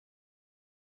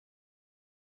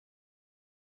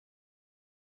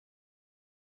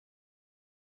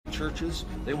Churches,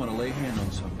 they want to lay hand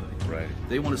on somebody. Right.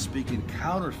 They want to speak in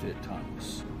counterfeit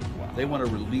tongues. Wow. They want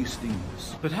to release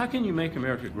demons. But how can you make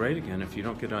America great again if you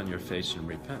don't get on your face and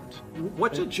repent?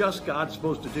 What's a just God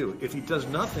supposed to do? If he does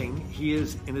nothing, he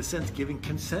is, in a sense, giving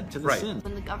consent to the sin.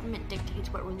 When the government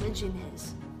dictates what religion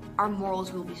is, our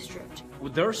morals will be stripped.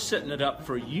 Well, they're setting it up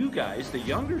for you guys, the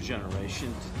younger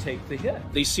generation, to take the hit.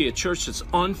 They see a church that's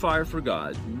on fire for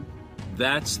God.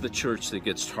 That's the church that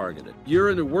gets targeted. You're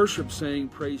in the worship saying,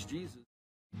 praise Jesus.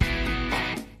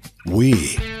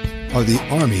 We are the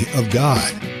army of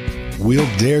God. We'll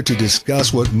dare to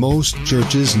discuss what most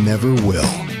churches never will,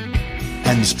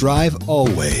 and strive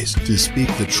always to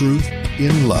speak the truth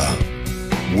in love.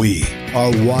 We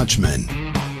are watchmen,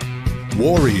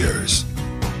 warriors,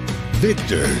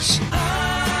 victors.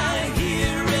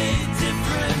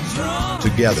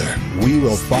 Together, we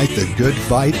will fight the good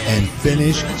fight and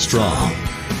finish strong.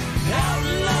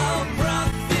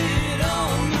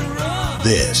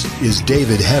 This is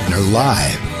David Hebner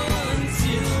Live.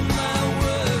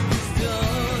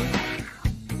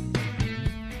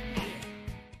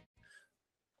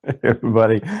 Hey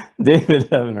everybody, David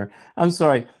Hebner. I'm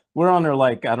sorry, we're on our,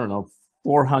 like, I don't know,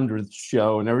 400th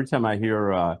show, and every time I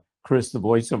hear Chris, the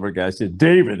voiceover guy, say,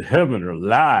 David Hebner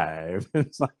Live,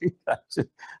 it's like, I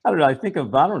don't know, I think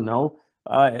of, I don't know,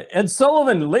 Ed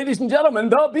Sullivan, ladies and gentlemen,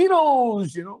 the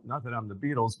Beatles, you know, not that I'm the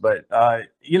Beatles, but,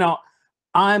 you know,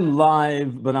 I'm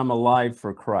live, but I'm alive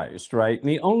for Christ, right? And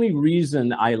the only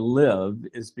reason I live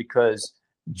is because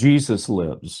Jesus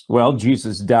lives. Well,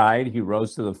 Jesus died, he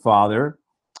rose to the Father,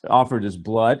 offered his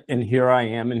blood, and here I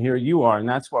am, and here you are, and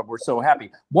that's why we're so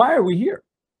happy. Why are we here?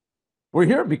 We're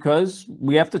here because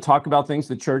we have to talk about things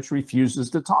the church refuses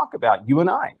to talk about, you and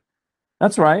I.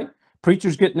 That's right.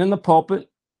 Preachers getting in the pulpit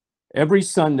every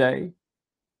Sunday,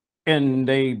 and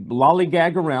they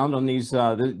lollygag around on these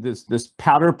this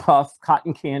powder puff,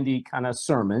 cotton candy kind of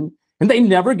sermon, and they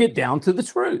never get down to the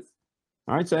truth.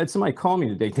 All right, so I had somebody call me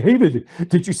today. David,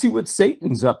 did you see what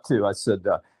Satan's up to? I said,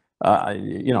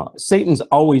 you know, Satan's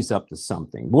always up to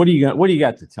something. What do you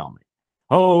got to tell me?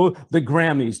 Oh, the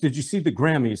Grammys. Did you see the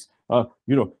Grammys?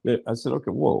 You know, I said,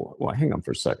 okay, whoa, well, hang on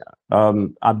for a second.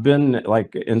 I've been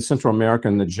like in Central America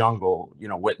in the jungle, you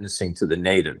know, witnessing to the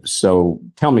natives. So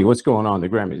tell me what's going on, the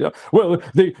Grammys. Well,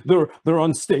 they're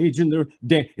on stage and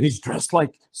and he's dressed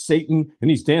like Satan and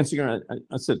he's dancing around.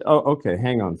 I said, oh, okay,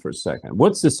 hang on for a second.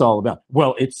 What's this all about?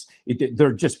 Well,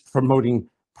 they're just promoting,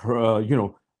 you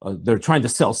know, they're trying to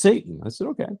sell Satan. I said,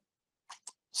 okay.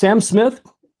 Sam Smith,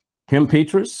 Kim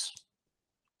Petras,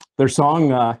 their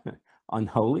song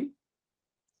Unholy.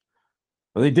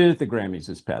 Well, they did it at the Grammys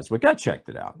this past week. I checked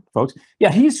it out, folks.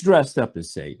 Yeah, he's dressed up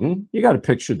as Satan. You got a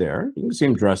picture there. You can see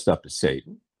him dressed up as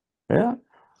Satan. Yeah,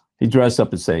 he dressed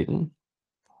up as Satan.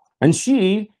 And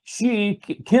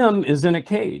Kim is in a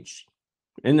cage.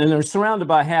 And then they're surrounded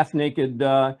by half-naked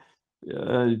men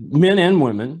and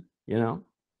women, you know.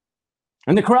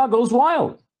 And the crowd goes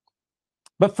wild,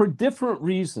 but for different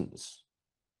reasons.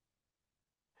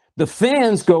 The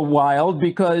fans go wild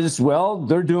because, well,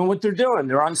 they're doing what they're doing.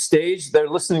 They're on stage. They're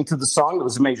listening to the song that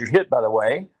was a major hit, by the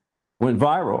way, went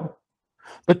viral.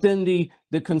 But then the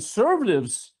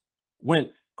conservatives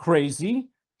went crazy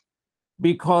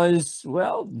because,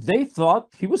 well, they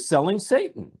thought he was selling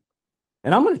Satan.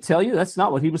 And I'm going to tell you, that's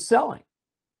not what he was selling.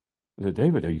 I said,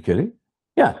 David, are you kidding?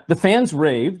 Yeah, the fans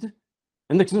raved.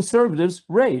 And the conservatives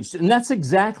raged. And that's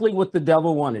exactly what the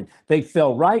devil wanted. They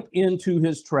fell right into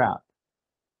his trap.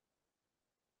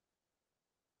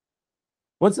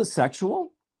 Was it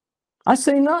sexual? I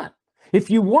say not. If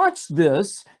you watch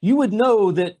this, you would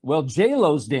know that, well,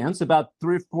 J-Lo's dance about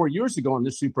 3 or 4 years ago in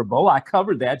the Super Bowl, I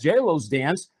covered that. J-Lo's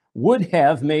dance would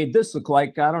have made this look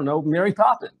like, I don't know, Mary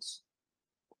Poppins.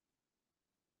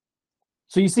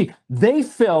 So you see, they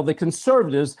fell, the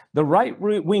conservatives, the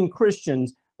right-wing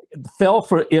Christians, fell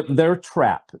for their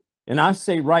trap. And I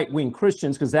say right-wing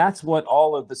Christians because that's what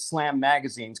all of the slam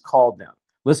magazines called them.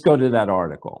 Let's go to that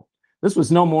article. This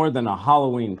was no more than a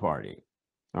Halloween party.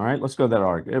 All right, let's go to that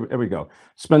article. Here we go.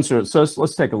 Spencer, so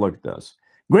let's take a look at this.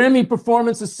 Grammy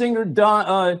performance, the singer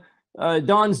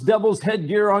dons devil's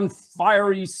headgear on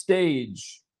fiery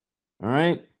stage. All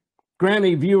right.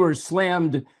 Grammy viewers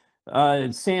slammed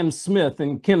Sam Smith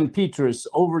and Kim Petras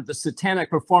over the satanic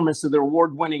performance of their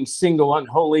award-winning single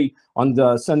Unholy on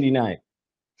the Sunday night.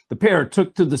 The pair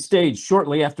took to the stage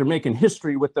shortly after making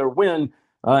history with their win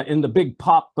in the big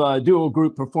pop duo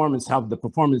group performance. How the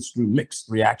performance drew mixed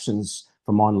reactions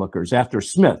from onlookers. After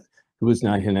Smith, who was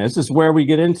not in this is where we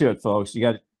get into it, folks. You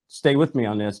got to stay with me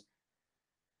on this.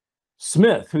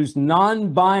 Smith, who's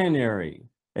non-binary,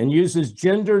 and uses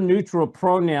gender-neutral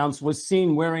pronouns was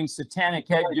seen wearing satanic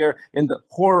headgear in the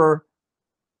horror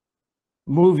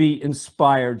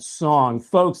movie-inspired song.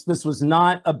 Folks, this was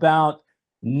not about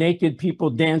naked people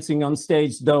dancing on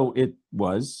stage, though it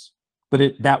was,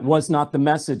 but that was not the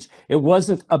message. It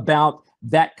wasn't about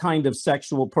that kind of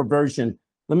sexual perversion.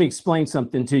 Let me explain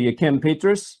something to you. Kim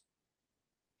Petras,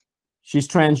 she's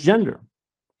transgender.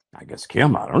 I guess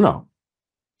Kim, I don't know.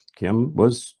 Kim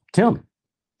was Tim.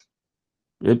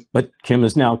 But Kim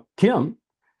is now Kim.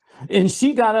 And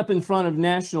she got up in front of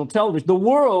national television, the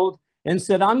world, and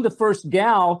said, I'm the first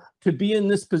gal to be in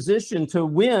this position to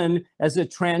win as a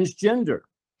transgender.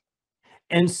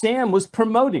 And Sam was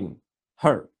promoting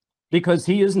her because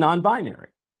he is non-binary.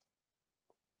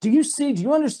 Do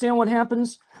you understand what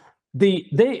happens?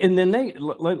 Let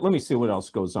me see what else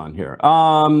goes on here.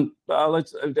 One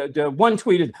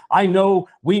tweeted, I know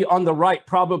we on the right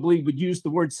probably would use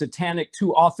the word satanic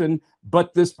too often,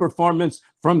 but this performance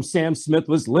from Sam Smith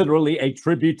was literally a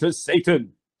tribute to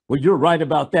Satan. Well, you're right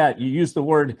about that. You use the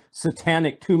word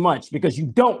satanic too much because you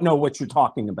don't know what you're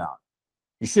talking about.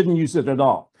 You shouldn't use it at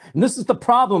all. And this is the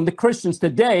problem. The Christians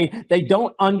today, they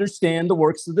don't understand the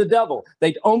works of the devil.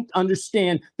 They don't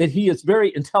understand that he is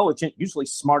very intelligent, usually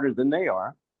smarter than they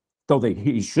are, though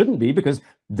he shouldn't be, because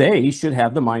they should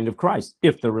have the mind of Christ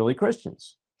if they're really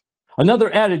Christians.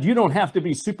 Another added, you don't have to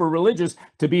be super religious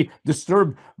to be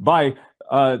disturbed by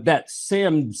that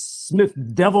Sam Smith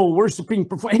devil worshiping.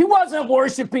 He wasn't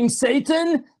worshiping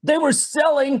Satan. They were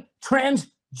selling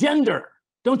transgender.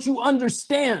 Don't you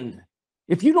understand?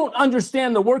 If you don't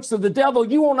understand the works of the devil,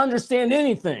 you won't understand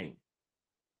anything.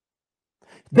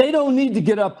 They don't need to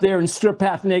get up there and strip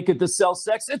half naked to sell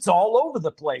sex. It's all over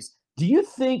the place. Do you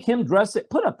think him dressed?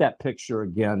 Put up that picture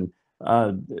again,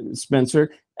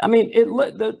 Spencer. I mean,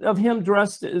 of him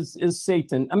dressed as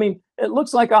Satan. I mean, it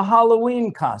looks like a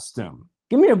Halloween costume.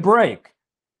 Give me a break.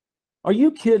 Are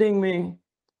you kidding me?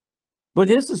 But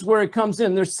this is where it comes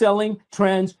in. They're selling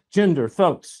transgender,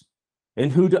 folks. And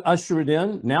who to usher it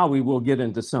in? Now we will get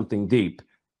into something deep.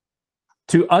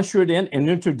 To usher it in and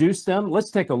introduce them,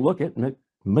 let's take a look at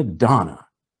Madonna.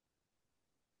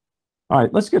 All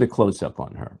right, let's get a close-up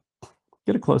on her.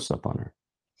 Get a close-up on her.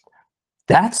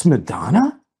 That's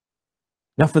Madonna?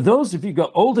 Now, for those of you who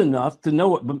go old enough to know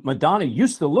what Madonna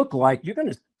used to look like, you're going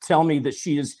to tell me that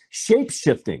she is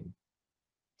shape-shifting.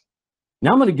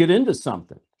 Now I'm going to get into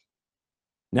something.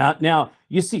 Now,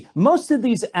 you see, most of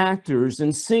these actors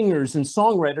and singers and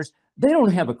songwriters, they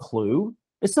don't have a clue.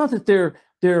 It's not that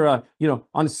they're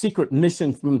on a secret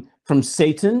mission from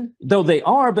Satan, though they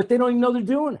are, but they don't even know they're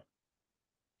doing it.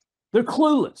 They're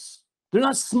clueless. They're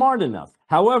not smart enough.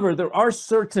 However, there are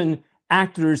certain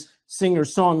actors,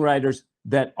 singers, songwriters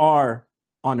that are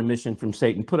on a mission from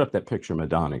Satan. Put up that picture of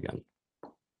Madonna again.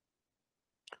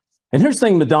 And here's the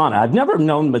thing, Madonna. I've never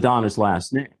known Madonna's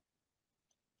last name.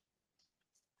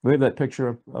 We have that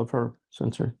picture of her,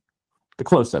 Spencer. The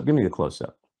close-up. Give me the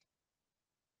close-up.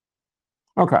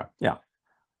 Okay, yeah.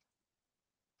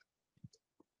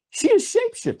 She is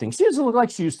shape-shifting. She doesn't look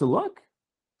like she used to look.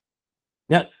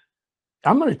 Now,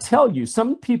 I'm going to tell you,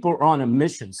 some people are on a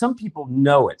mission. Some people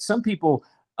know it. Some people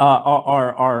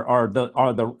are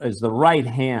the right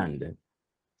hand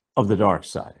of the dark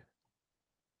side.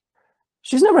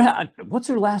 She's never had. What's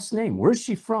her last name? Where's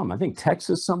she from? I think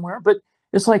Texas somewhere. But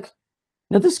it's like,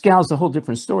 now this gal's a whole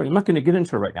different story. I'm not going to get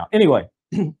into it right now. Anyway,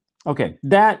 okay,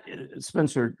 that,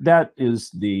 Spencer, that is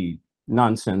the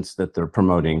nonsense that they're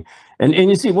promoting. And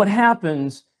you see what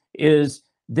happens is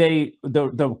the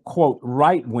quote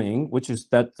right wing, which is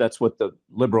that's what the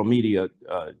liberal media,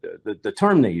 the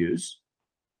term they use,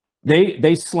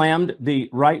 they slammed the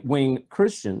right wing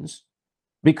Christians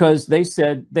because they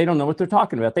said they don't know what they're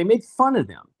talking about. They made fun of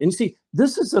them. And you see,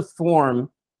 this is a form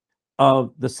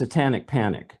of the satanic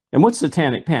panic. And what's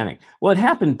satanic panic? Well, it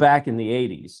happened back in the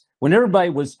 80s when everybody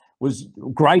was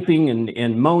griping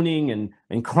and moaning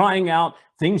and crying out,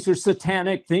 things are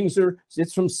satanic,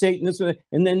 it's from Satan.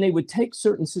 And then they would take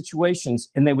certain situations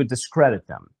and they would discredit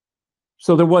them.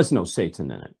 So there was no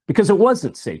Satan in it because it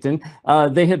wasn't Satan.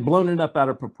 They had blown it up out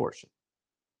of proportion.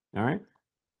 All right.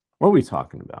 What are we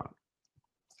talking about?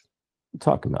 We're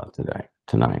talking about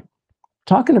tonight.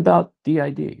 Talking about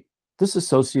DID.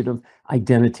 Dissociative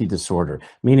identity disorder,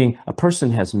 meaning a person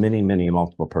has many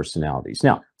multiple personalities.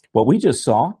 Now, what we just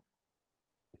saw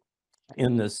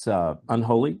in this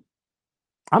unholy,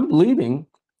 I'm believing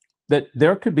that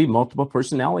there could be multiple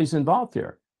personalities involved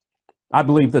here. I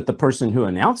believe that the person who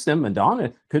announced them,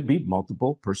 Madonna, could be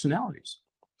multiple personalities.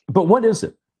 But what is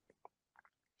it?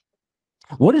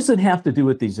 What does it have to do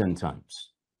with these end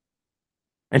times?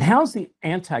 And how's the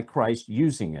Antichrist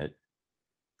using it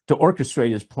to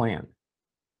orchestrate his plan.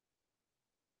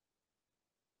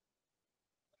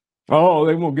 Oh,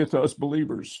 they won't get to us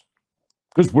believers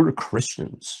because we're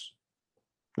Christians.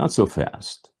 Not so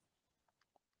fast.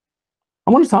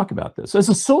 I want to talk about this. As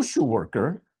a social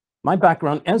worker, my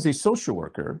background as a social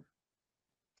worker,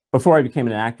 before I became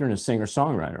an actor and a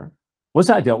singer-songwriter, was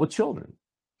I dealt with children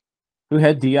who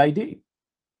had DID.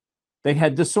 They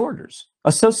had disorders,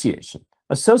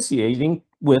 associating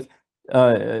with,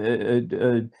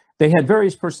 they had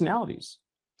various personalities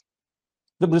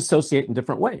that would associate in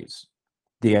different ways.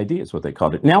 DID is what they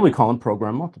called it. Now we call them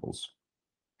program multiples.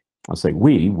 I'll say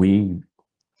we,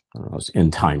 I don't know, it's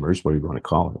end timers, what do you want to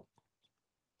call it?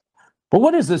 But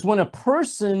what is this? When a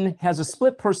person has a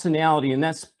split personality and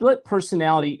that split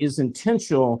personality is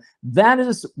intentional, that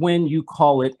is when you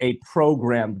call it a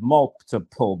programmed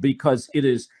multiple, because it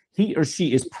is, he or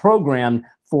she is programmed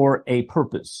for a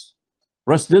purpose.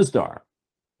 Russ Dizdar,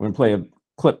 we're going to play a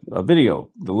clip, a video,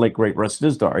 the late great Russ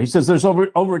Dizdar. He says there's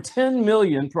over 10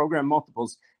 million program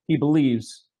multiples he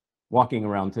believes walking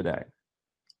around today.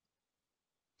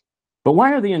 But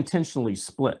why are they intentionally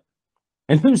split?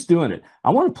 And who's doing it? I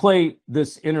want to play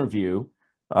this interview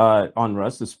on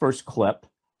Russ, this first clip,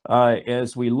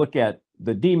 as we look at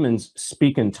the demons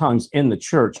speak in tongues in the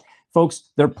church. Folks,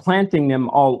 they're planting them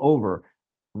all over.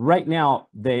 Right now,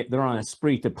 they're on a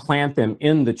spree to plant them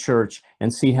in the church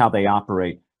and see how they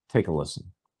operate. Take a listen.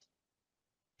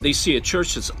 They see a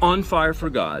church that's on fire for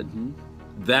God.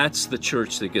 That's the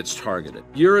church that gets targeted.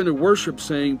 You're in the worship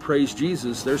saying, praise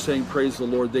Jesus. They're saying, praise the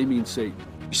Lord. They mean Satan.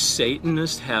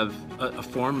 Satanists have a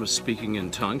form of speaking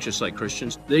in tongues, just like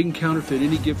Christians. They can counterfeit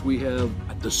any gift we have.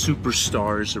 The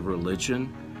superstars of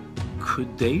religion,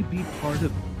 could they be part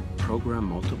of program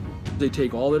multiple? They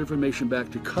take all that information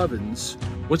back to covens.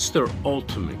 What's their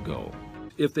ultimate goal?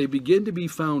 If they begin to be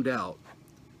found out,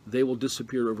 they will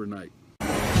disappear overnight.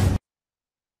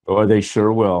 Oh, they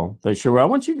sure will. They sure will. I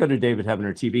want you to go to David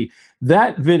Heavener TV.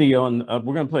 That video, and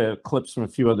we're going to play clips from a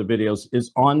few other videos,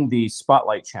 is on the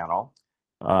Spotlight channel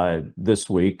this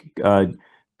week. Go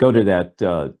to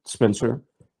that, Spencer.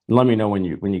 Let me know when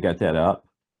you got that up.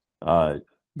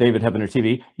 David Heavener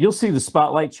TV. You'll see the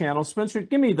Spotlight channel. Spencer,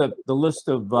 give me the list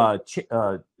of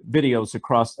videos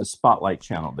across the Spotlight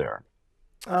channel there.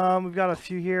 We've got a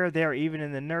few here. They're even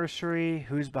in the nursery.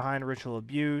 Who's behind ritual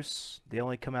abuse? They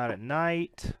only come out at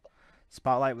night.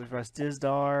 Spotlight with Russ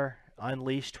Dizdar.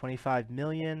 Unleashed 25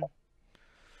 million.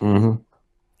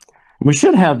 We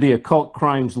should have the occult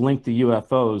crimes linked to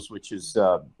UFOs, which is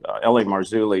L.A.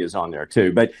 Marzulli is on there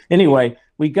too. But anyway,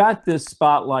 we got this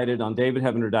spotlighted on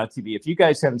davidheavener.tv. If you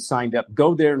guys haven't signed up,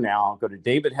 go there now. Go to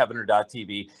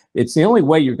davidheavener.tv. It's the only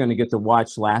way you're going to get to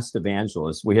watch Last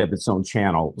Evangelist. We have its own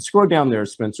channel. Scroll down there,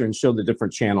 Spencer, and show the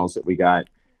different channels that we got.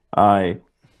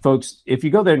 Folks, if you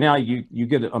go there now, you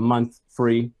get a month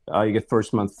free. You get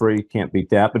first month free. Can't beat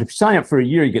that. But if you sign up for a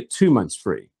year, you get 2 months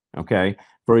free. Okay.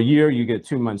 For a year, you get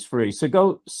 2 months free. So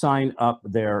go sign up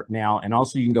there now. And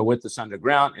also you can go with us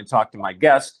underground and talk to my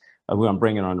guest. Who I'm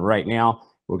bringing on right now.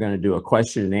 We're going to do a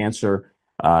question and answer.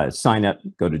 Sign up,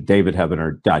 go to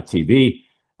davidheavener.tv.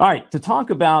 All right, to talk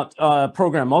about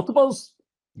program multiples,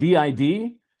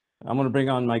 DID, I'm going to bring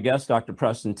on my guest, Dr.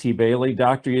 Preston T. Bailey.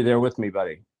 Doctor, you there with me,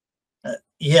 buddy?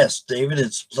 Yes, David,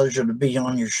 it's a pleasure to be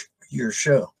on your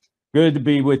show. Good to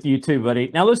be with you too,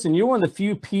 buddy. Now, listen, you're one of the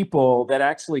few people that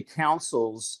actually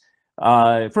counsels.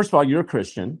 First of all, you're a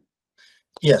Christian.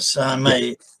 Yes, I'm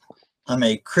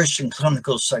a Christian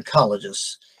clinical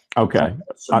psychologist. Okay.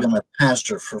 I've been a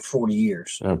pastor for 40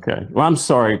 years. Okay. Well, I'm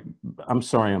sorry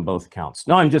on both counts.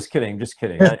 No, I'm just kidding. Just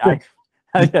kidding.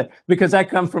 Because I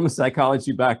come from a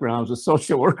psychology background. I was a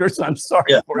social worker, so I'm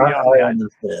sorry for you. I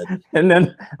understand. And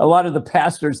then a lot of the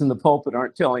pastors in the pulpit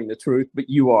aren't telling the truth, but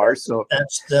you are. So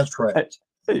that's right.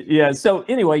 Yeah. So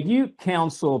anyway, you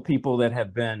counsel people that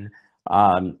have been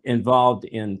involved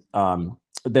in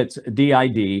that's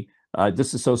DID,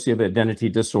 dissociative identity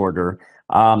disorder.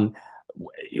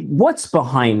 What's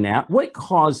behind that? What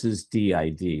causes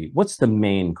DID? What's the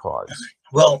main cause?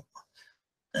 Well,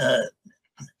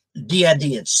 DID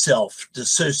itself,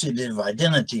 dissociative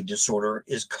identity disorder,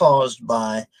 is caused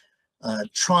by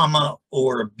trauma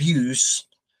or abuse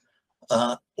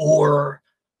or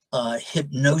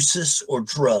hypnosis or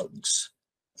drugs.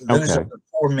 Those are the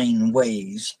four main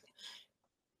ways.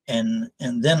 And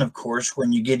then, of course,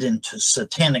 when you get into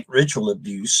satanic ritual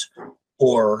abuse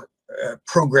or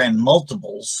program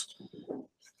multiples,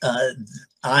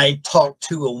 I talked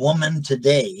to a woman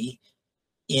today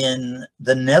in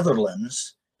the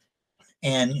Netherlands,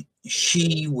 and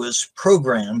she was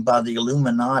programmed by the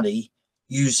Illuminati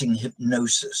using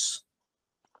hypnosis.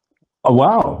 Oh,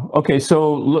 wow. Okay,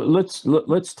 so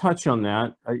let's touch on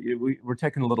that. We're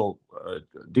taking a little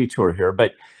detour here,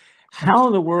 but how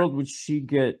in the world would she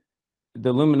get the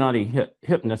Illuminati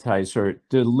hypnotized her?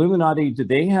 The Illuminati, do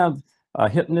they have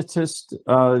hypnotists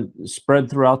spread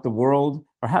throughout the world,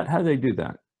 or how do they do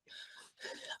that?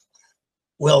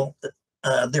 Well,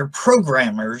 their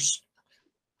programmers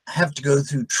have to go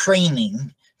through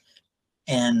training,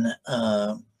 and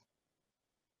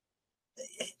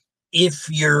if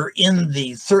you're in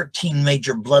the 13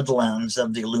 major bloodlines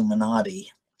of the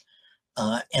Illuminati,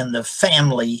 and the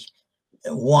family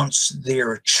wants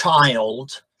their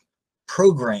child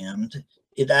programmed,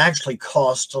 it actually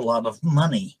costs a lot of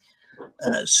money.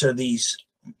 So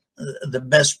the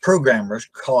best programmers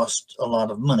cost a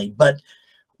lot of money. But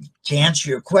to answer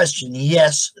your question,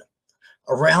 yes,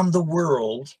 around the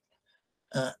world,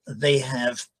 they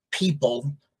have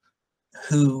people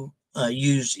who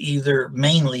use either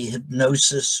mainly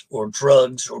hypnosis or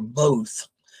drugs or both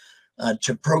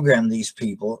to program these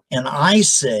people. And I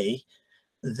say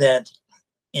that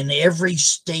in every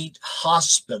state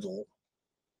hospital,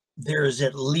 there is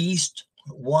at least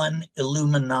one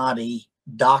Illuminati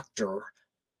doctor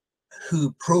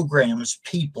who programs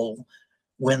people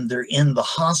when they're in the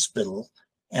hospital.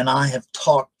 And I have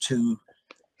talked to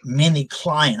many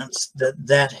clients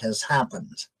that has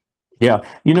happened. Yeah,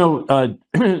 you know,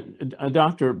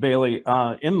 Dr. Bailey,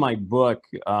 in my book,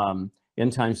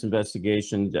 End Times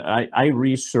Investigation, I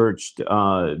researched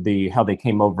how they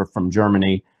came over from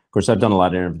Germany. Of course, I've done a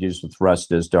lot of interviews with Russ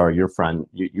Dizdar, your friend.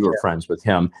 You were friends with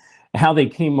him. How they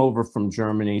came over from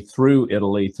Germany through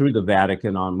Italy, through the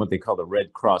Vatican on what they call the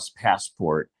Red Cross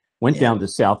passport, went down to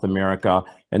South America.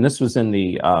 And this was in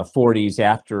the 40s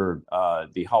after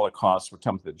the Holocaust. We're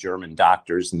talking about the German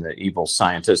doctors and the evil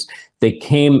scientists. They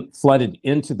flooded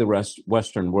into the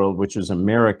Western world, which was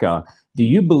America. Do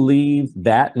you believe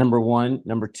that, number one?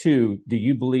 Number two, do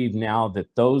you believe now that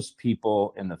those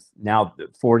people in the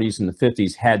 40s and the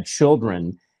 50s had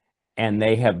children and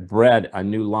they have bred a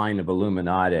new line of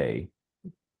Illuminati?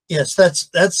 Yes,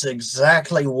 that's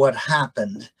exactly what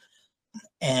happened.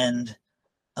 And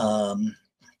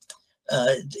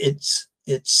it's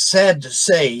sad to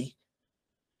say,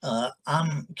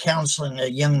 I'm counseling a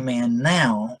young man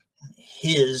now.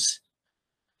 His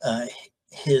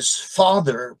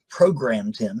father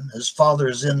programmed him. His father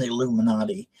is in the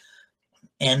Illuminati,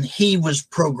 and he was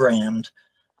programmed.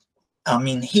 I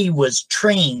mean, he was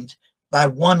trained by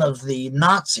one of the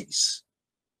Nazis,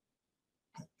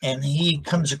 and he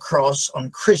comes across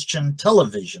on Christian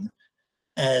television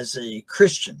as a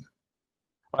Christian.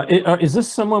 Is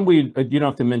this someone you don't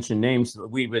have to mention names, that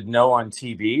we would know on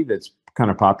TV that's kind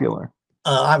of popular?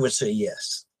 I would say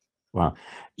yes. Wow.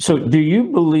 So do you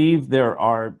believe there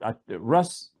are,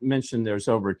 Russ mentioned there's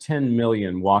over 10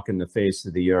 million walking the face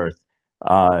of the earth,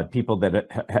 people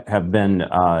that have been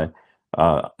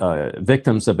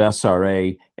victims of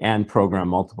SRA and program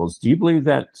multiples. Do you believe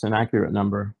that's an accurate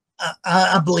number?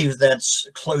 I believe that's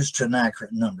close to an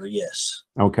accurate number, yes.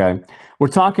 Okay. We're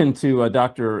talking to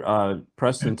Dr.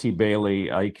 Preston T.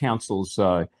 Bailey. He counsels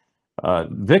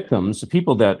victims,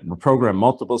 people that were programmed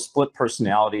multiple split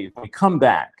personality. If we come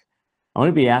back, I want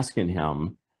to be asking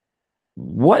him,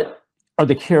 what are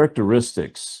the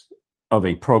characteristics of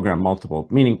a program multiple?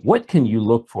 Meaning, what can you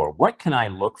look for? What can I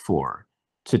look for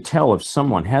to tell if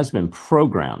someone has been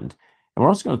programmed? And we're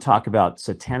also going to talk about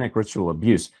satanic ritual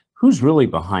abuse. Who's really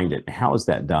behind it? How is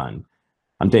that done?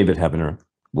 I'm David Heavener.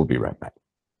 We'll be right back.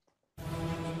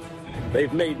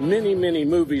 They've made many, many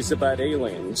movies about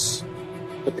aliens,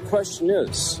 but the question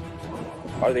is,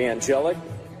 are they angelic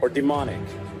or demonic?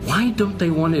 Why don't they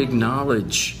want to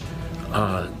acknowledge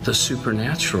the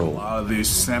supernatural? The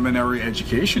seminary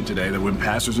education today, that when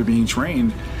pastors are being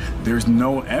trained, there's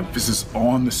no emphasis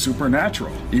on the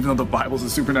supernatural, even though the Bible's a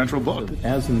supernatural book.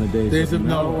 As in the days of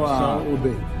Noah, so it will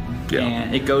be. Yeah.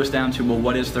 And it goes down to, well,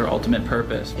 what is their ultimate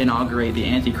purpose? Inaugurate the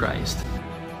Antichrist.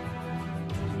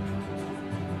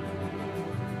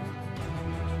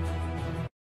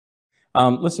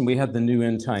 Listen, we have the new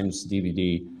End Times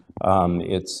DVD.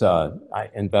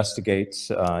 It investigates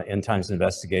End Times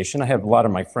investigation. I have a lot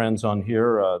of my friends on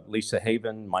here, Lisa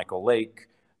Haven, Michael Lake.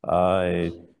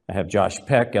 I have Josh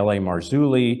Peck, L.A.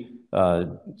 Marzulli,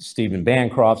 Stephen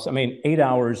Bancroft. I mean, 8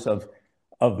 hours of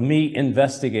me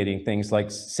investigating things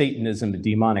like Satanism, the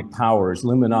demonic powers,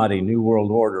 Illuminati, New World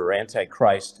Order,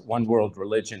 Antichrist, one world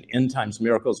religion, end times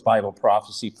miracles, Bible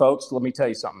prophecy. Folks, let me tell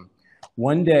you something.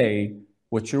 One day,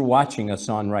 what you're watching us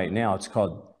on right now, it's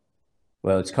called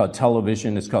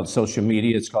television, it's called social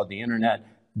media, it's called the internet.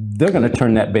 They're going to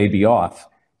turn that baby off.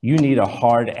 You need a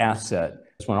hard asset.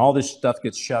 When all this stuff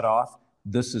gets shut off,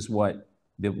 this is what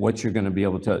what you're going to be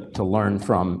able to learn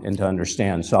from and to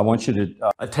understand. So I want you to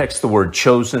text the word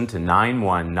chosen to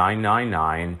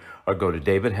 91999 or go to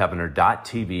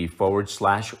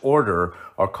davidheavener.tv/order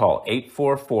or call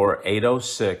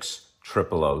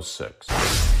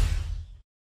 844-806-0006.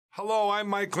 Hello, I'm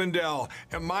Mike Lindell,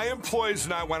 and my employees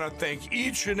and I want to thank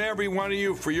each and every one of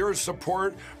you for your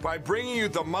support by bringing you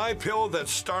the MyPillow that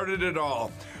started it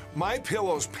all.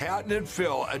 MyPillow's patented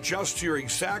fill adjusts to your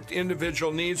exact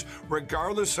individual needs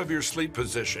regardless of your sleep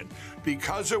position.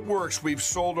 Because it works, we've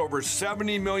sold over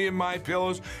 70 million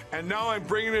MyPillows, and now I'm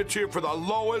bringing it to you for the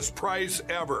lowest price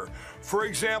ever. For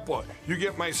example, you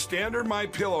get my standard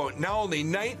MyPillow, now only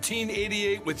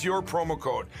 $19.88 with your promo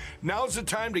code. Now's the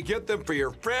time to get them for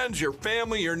your friends, your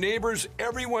family, your neighbors,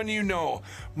 everyone you know.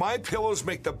 MyPillows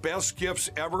make the best gifts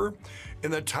ever. In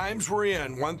the times we're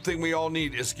in, one thing we all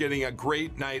need is getting a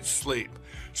great night's sleep.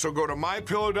 So go to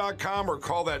MyPillow.com or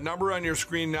call that number on your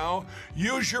screen now.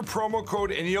 Use your promo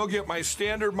code and you'll get my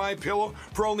standard MyPillow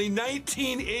for only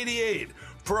 $19.88.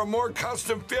 For a more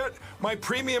custom fit, my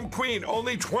Premium Queen,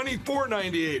 only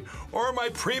 $24.98. Or my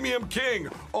Premium King,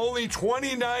 only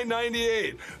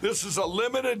 $29.98. This is a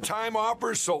limited time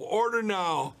offer, so order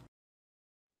now.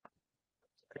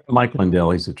 Mike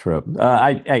Lindell, he's a trip.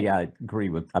 I agree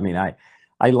with,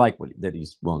 I like that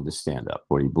he's willing to stand up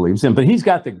for what he believes in, but he's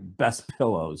got the best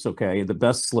pillows, okay, the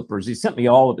best slippers. He sent me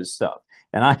all of his stuff.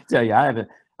 And I tell you, I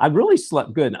really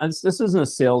slept good. This isn't a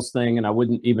sales thing, and I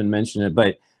wouldn't even mention it,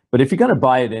 but if you're going to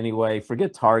buy it anyway,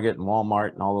 forget Target and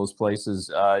Walmart and all those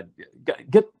places.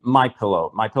 Get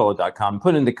MyPillow, MyPillow.com.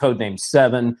 Put in the code name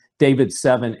 7,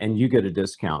 David7, and you get a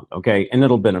discount, okay? And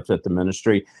it'll benefit the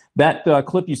ministry. That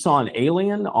clip you saw on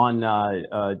Alien on,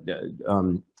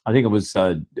 I think it was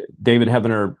David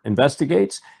Heavener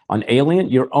Investigates on Alien.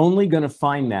 You're only going to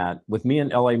find that with me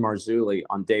and L.A. Marzulli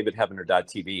on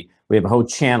davidheavener.tv. We have a whole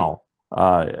channel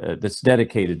that's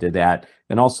dedicated to that.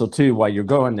 And also, too, while you're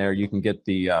going there, you can get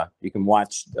you can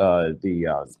watch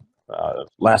the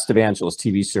Last Evangelist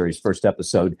TV series, first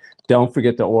episode. Don't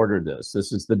forget to order this.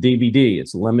 This is the DVD.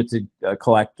 It's a limited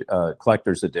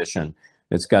collector's edition.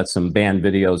 It's got some band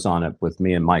videos on it with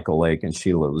me and Michael Lake and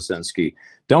Sheila Luzinski.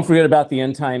 Don't forget about the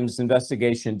End Times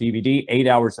Investigation DVD, 8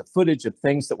 hours of footage of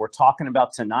things that we're talking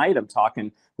about tonight. I'm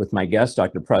talking with my guest,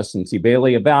 Dr. Preston T.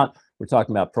 Bailey, we're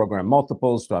talking about program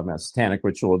multiples, we're talking about satanic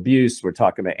ritual abuse, we're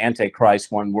talking about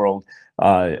Antichrist, one world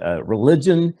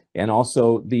religion, and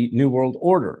also the New World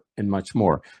Order, and much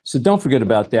more. So don't forget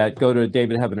about that. Go to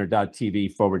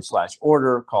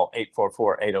davidheavener.tv/order, call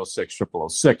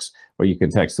 844-806-0006, or you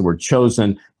can text the word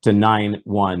chosen to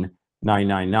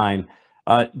 91999.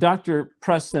 Dr.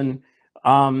 Preston,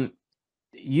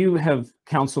 you have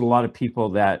counseled a lot of people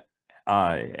that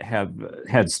have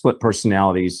had split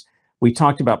personalities. We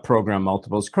talked about program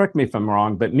multiples. Correct me if I'm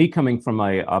wrong, but me coming from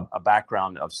a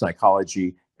background of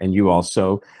psychology, and you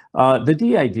also, the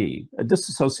DID, a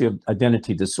dissociative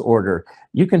identity disorder,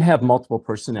 you can have multiple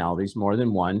personalities, more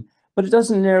than one, but it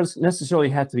doesn't necessarily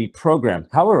have to be programmed.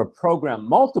 However, a program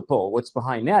multiple, what's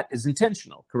behind that is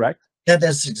intentional, correct? That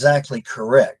is exactly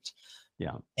correct.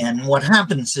 Yeah. And what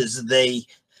happens is they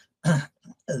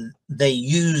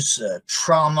use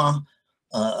trauma,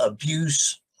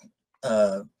 abuse,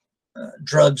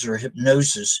 drugs or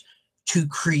hypnosis to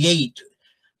create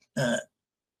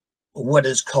what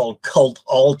is called cult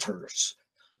alters.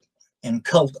 And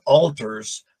cult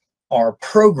alters are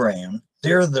programmed.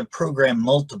 They're the program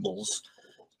multiples.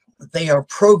 They are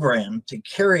programmed to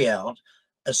carry out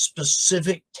a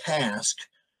specific task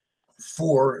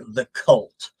for the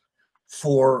cult,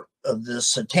 for the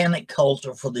satanic cult,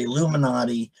 or for the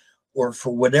Illuminati, or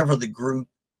for whatever the group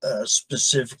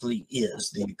specifically is,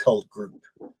 the occult group.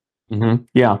 Mm-hmm.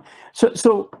 Yeah.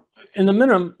 So in the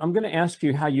minimum, I'm going to ask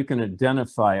you how you can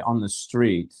identify on the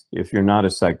street, if you're not a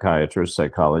psychiatrist,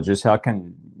 psychologist, how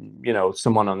can,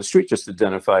 someone on the street just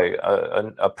identify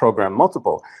a program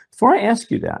multiple? Before I ask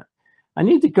you that, I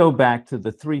need to go back to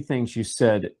the three things you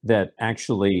said that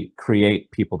actually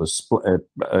create people to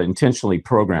intentionally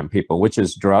program people, which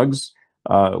is drugs,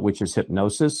 which is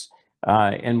hypnosis,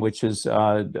 and which is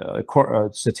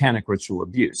satanic ritual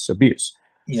abuse.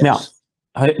 Yes. Now,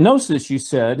 hypnosis, you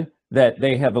said that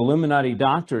they have Illuminati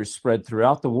doctors spread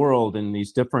throughout the world in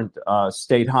these different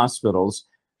state hospitals,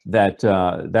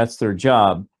 that's their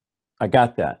job. I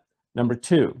got that. Number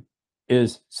two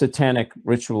is satanic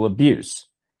ritual abuse.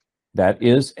 That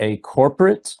is a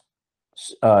corporate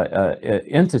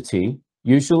entity,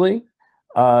 usually,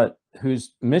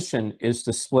 whose mission is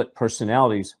to split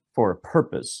personalities for a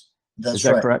purpose. That's Is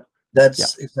that right. correct?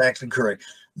 That's exactly correct.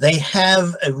 They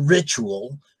have a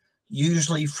ritual,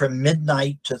 usually from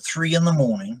midnight to 3 in the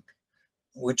morning,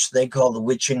 which they call the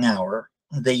witching hour.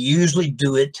 They usually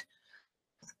do it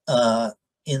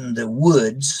in the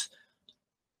woods,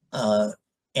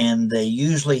 and they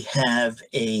usually have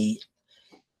a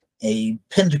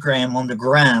pentagram on the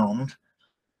ground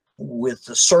with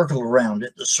the circle around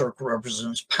it. The circle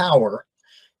represents power.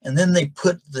 And then they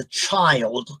put the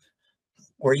child,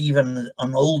 or even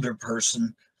an older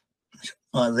person,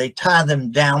 they tie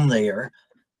them down there,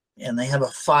 and they have a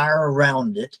fire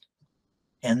around it.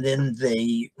 And then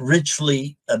they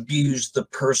ritually abuse the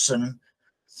person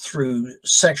through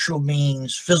sexual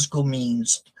means, physical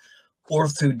means, or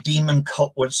through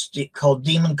what's called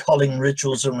demon calling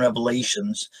rituals and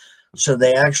revelations. So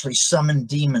they actually summon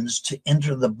demons to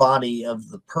enter the body of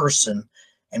the person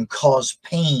and cause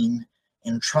pain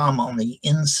and trauma on the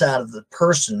inside of the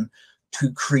person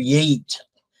to create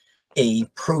a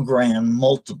program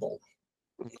multiple.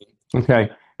 Okay.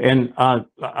 And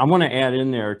I want to add in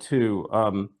there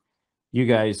too, you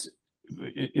guys,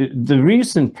 the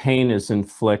reason pain is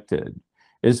inflicted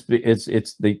is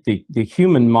it's the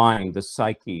human mind, the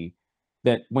psyche,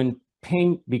 that when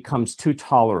pain becomes too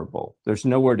tolerable, there's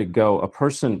nowhere to go. A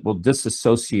person will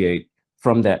disassociate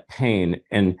from that pain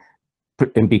and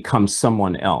become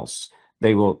someone else.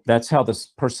 They will. That's how the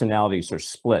personalities are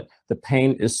split. The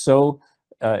pain is so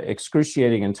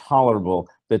excruciating and tolerable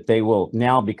that they will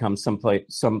now become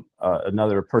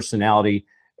another personality.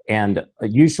 And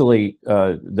usually,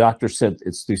 the doctor said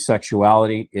it's through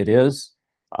sexuality. It is.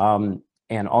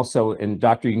 And also, and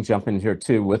doctor, you can jump in here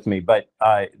too with me, but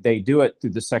they do it through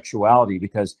the sexuality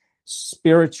because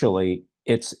spiritually,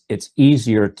 it's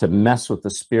easier to mess with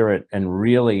the spirit and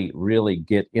really, really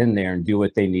get in there and do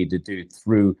what they need to do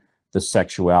through the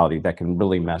sexuality that can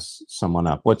really mess someone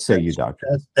up. What say you, doctor?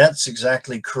 That's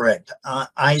exactly correct.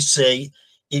 I say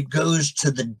it goes to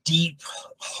the deep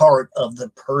heart of the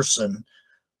person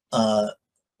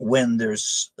when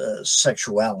there's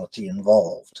sexuality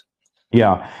involved.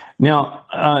 Yeah.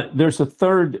 Now, there's a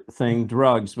third thing,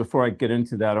 drugs. Before I get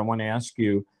into that, I want to ask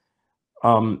you,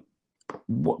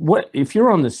 what if you're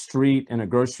on the street, in a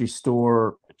grocery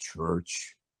store, a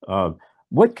church,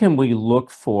 what can we look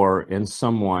for in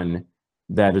someone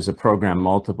that is a program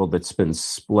multiple that's been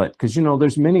split? Because, you know,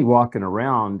 there's many walking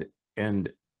around and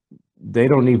they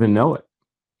don't even know it.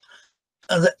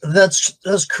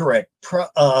 That's correct.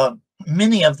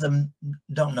 Many of them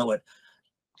don't know it.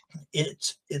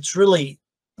 It's really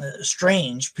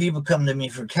strange. People come to me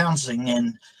for counseling,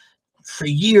 and for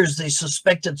years they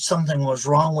suspected something was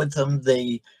wrong with them.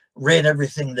 They read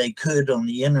everything they could on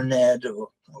the internet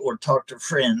or talked to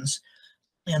friends,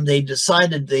 and they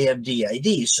decided they have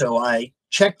DID. So I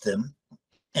checked them,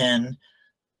 and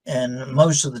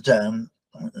most of the time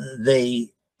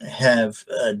they have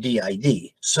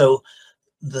DID. So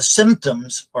the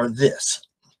symptoms are this.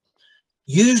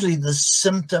 Usually the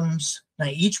symptoms, now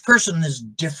each person is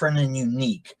different and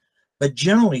unique, but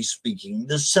generally speaking,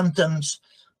 the symptoms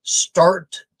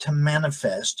start to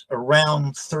manifest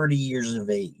around 30 years of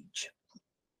age.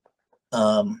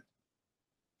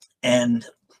 And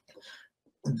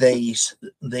they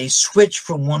switch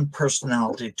from one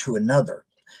personality to another.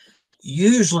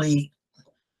 Usually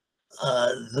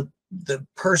the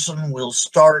person will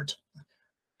start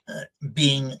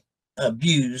being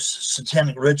abused,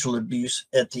 satanic ritual abuse,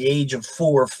 at the age of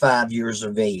 4 or 5 years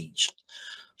of age.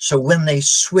 So when they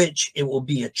switch, it will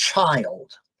be a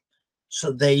child.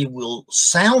 So they will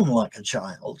sound like a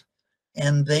child,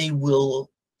 and they will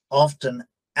often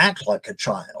act like a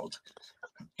child.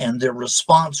 And their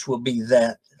response will be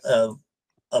that of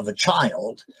a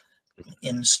child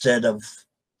instead of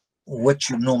what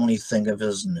you normally think of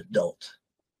as an adult.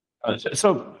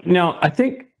 So now I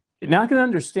think now I can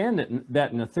understand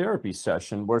that in a therapy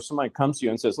session where somebody comes to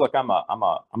you and says, "Look, I'm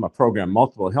a program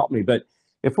multiple, help me." But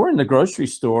if we're in the grocery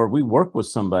store, we work with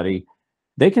somebody,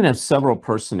 they can have several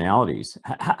personalities.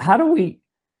 How do we?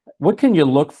 What can you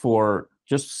look for?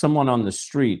 Just someone on the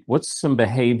street. What's some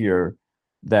behavior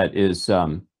that is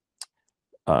the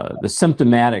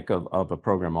symptomatic of a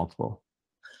program multiple?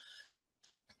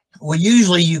 Well,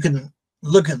 usually you can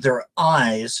look at their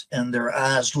eyes, and their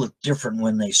eyes look different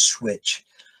when they switch.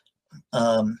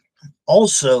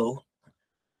 Also,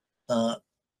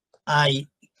 I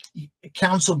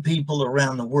counsel people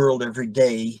around the world every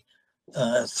day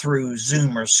through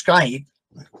Zoom or Skype,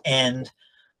 and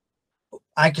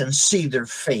I can see their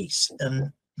face.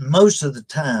 And most of the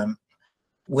time,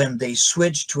 when they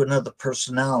switch to another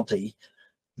personality,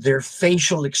 their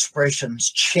facial expressions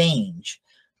change.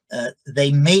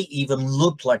 They may even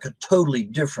look like a totally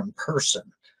different person.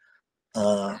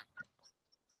 And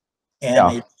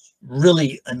it's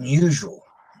really unusual.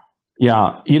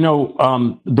 Yeah, you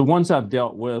know, the ones I've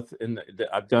dealt with, and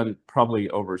I've done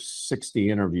probably over 60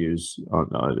 interviews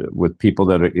with people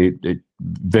that are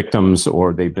victims,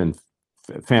 or they've been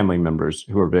family members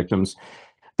who are victims.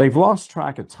 They've lost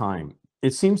track of time.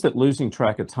 It seems that losing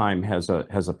track of time has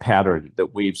a pattern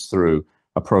that weaves through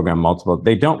a program multiple.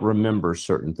 They don't remember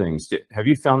certain things. Have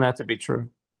you found that to be true?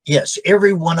 Yes,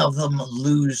 every one of them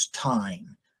lose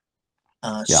time.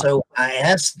 Yeah. So I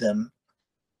asked them,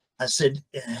 I said,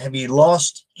 have you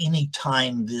lost any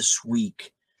time this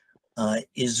week?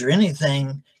 Is there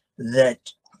anything that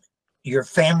your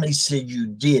family said you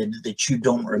did that you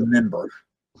don't remember?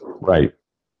 Right.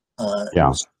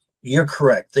 Yeah. You're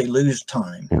correct. They lose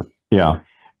time. Yeah. Yeah.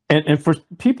 And for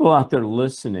people out there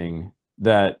listening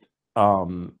that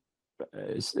don't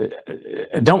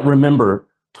remember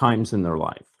times in their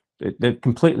life, they're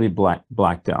completely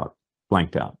blanked out.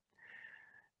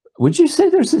 Would you say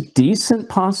there's a decent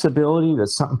possibility that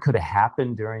something could have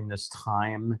happened during this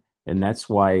time, and that's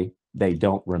why they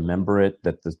don't remember it,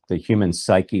 that the human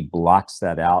psyche blocks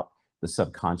that out, the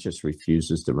subconscious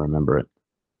refuses to remember it?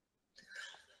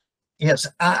 Yes,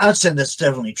 I'd say that's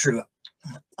definitely true.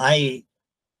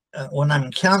 When I'm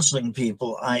counseling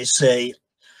people, I say,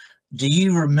 do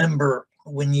you remember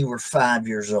when you were 5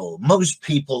 years old? Most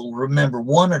people remember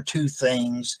one or two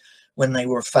things when they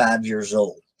were 5 years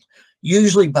old.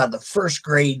 Usually by the first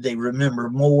grade, they remember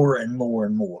more and more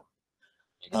and more.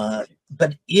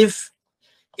 But if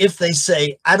they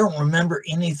say, I don't remember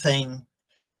anything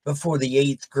before the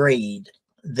 8th grade,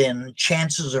 then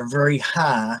chances are very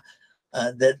high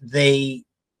that they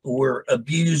were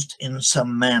abused in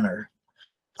some manner.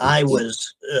 I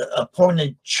was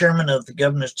appointed chairman of the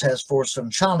Governor's Task Force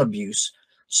on Child Abuse.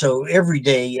 So every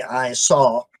day I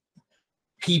saw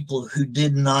people who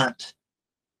did not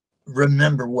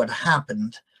remember what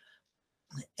happened.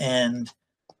 And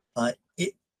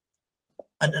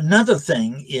another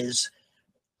thing is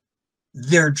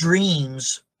their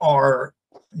dreams are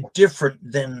different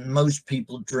than most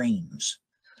people's dreams.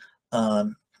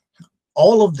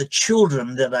 All of the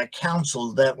children that I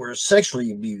counseled that were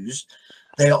sexually abused,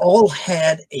 they all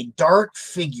had a dark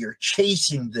figure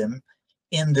chasing them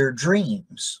in their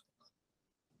dreams.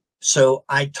 So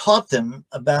I taught them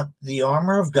about the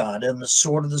armor of God and the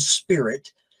sword of the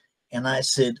Spirit. And I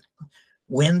said,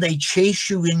 when they chase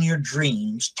you in your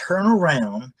dreams, turn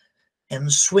around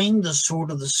and swing the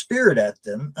sword of the Spirit at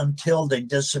them until they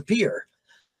disappear.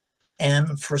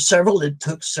 And for several, it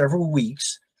took several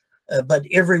weeks, but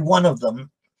every one of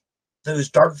them, those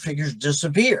dark figures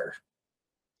disappear.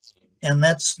 And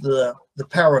that's the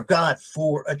power of God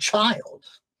for a child.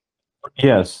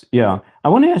 Yes, yeah. I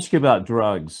want to ask you about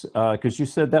drugs, because you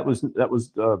said that was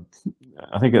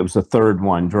I think it was the third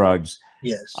one, drugs.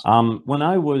 Yes. When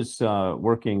I was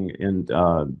working in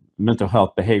mental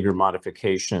health behavior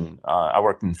modification, I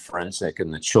worked in forensic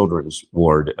in the children's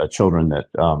ward, children that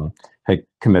had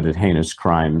committed heinous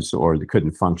crimes or they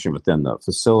couldn't function within the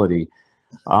facility.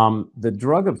 The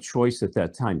drug of choice at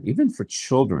that time, even for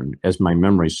children, as my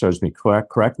memory serves me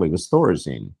correctly, was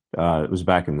Thorazine. It was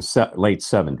back in the late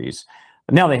 70s.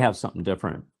 Now they have something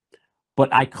different.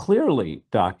 But I clearly,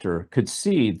 doctor, could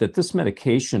see that this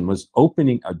medication was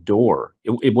opening a door.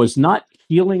 It was not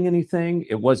healing anything.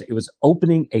 It was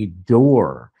opening a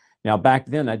door. Now, back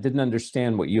then, I didn't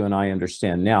understand what you and I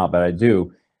understand now, but I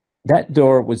do. That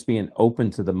door was being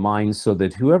opened to the mind so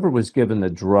that whoever was given the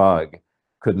drug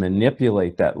could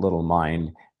manipulate that little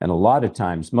mind. And a lot of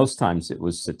times, most times it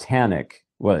was satanic.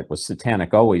 Well, it was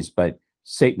satanic always, but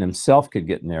Satan himself could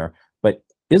get in there. But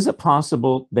is it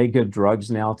possible they give drugs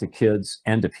now to kids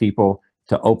and to people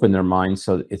to open their minds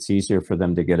so it's easier for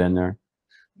them to get in there?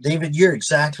 David, you're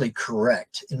exactly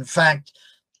correct. In fact,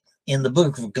 in the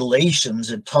book of Galatians,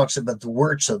 it talks about the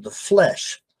works of the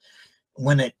flesh.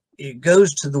 When it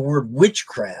goes to the word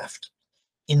witchcraft,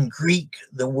 in Greek,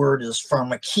 the word is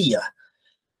pharmakia,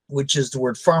 which is the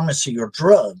word pharmacy or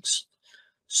drugs.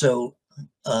 So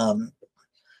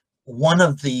one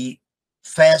of the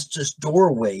fastest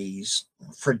doorways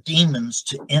for demons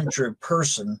to enter a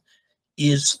person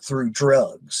is through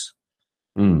drugs.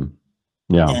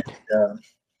 Yeah.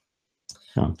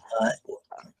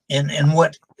 And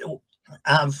what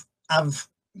I've of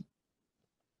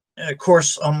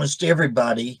course, almost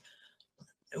everybody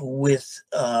with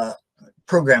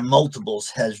program multiples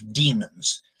has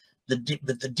demons. But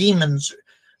the demons,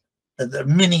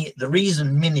 the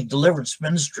reason many deliverance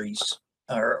ministries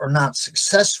are not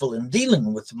successful in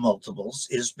dealing with the multiples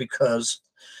is because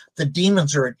the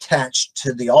demons are attached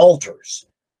to the altars,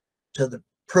 to the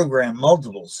program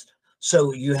multiples.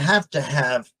 So you have to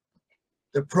have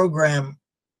the program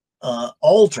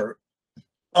altar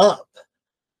up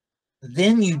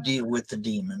then you deal with the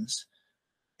demons,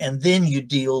 and then you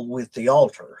deal with the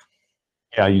altar.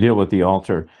 Yeah, you deal with the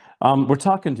altar. We're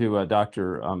talking to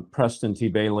Dr. Preston T.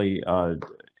 Bailey,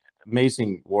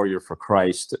 amazing warrior for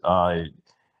Christ. When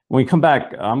we come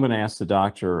back, I'm going to ask the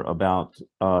doctor about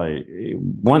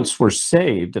once we're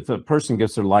saved, if a person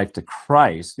gives their life to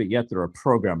Christ, but yet they're a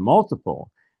program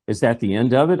multiple, is that the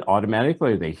end of it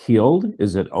automatically? Are they healed?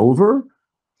 Is it over?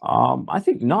 I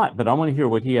think not, but I want to hear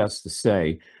what he has to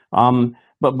say.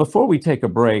 But before we take a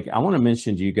break, I want to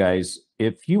mention to you guys,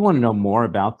 if you want to know more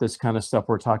about this kind of stuff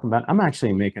we're talking about, I'm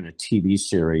actually making a TV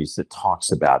series that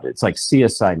talks about it. It's like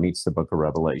CSI meets the Book of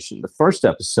Revelation. The first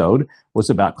episode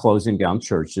was about closing down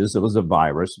churches. It was a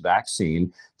virus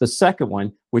vaccine. The second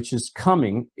one, which is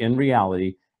coming in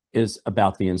reality, is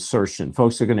about the insertion.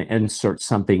 Folks are going to insert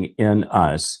something in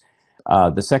us.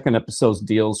 The second episode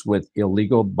deals with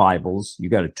illegal Bibles. You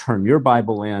got to turn your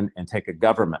Bible in and take a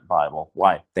government Bible.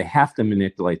 Why? They have to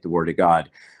manipulate the Word of God.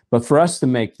 But for us to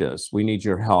make this, we need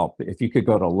your help. If you could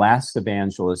go to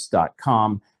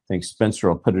lastevangelist.com, I think Spencer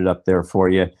will put it up there for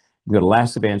you. You go to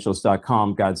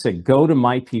lastevangelist.com. God said, go to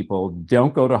my people.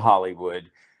 Don't go to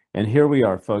Hollywood. And here we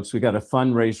are, folks. We got a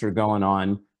fundraiser going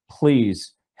on.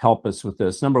 Please help us with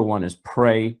this. Number one is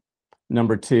pray.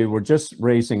 Number two, we're just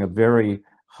raising a very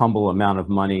humble amount of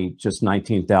money, just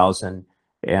 $19,000,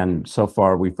 and so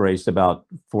far we've raised about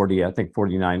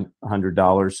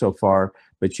 $4,900 so far.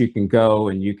 But you can go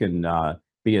and you can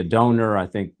be a donor. I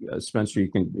think Spencer, you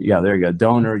can, yeah, there you go,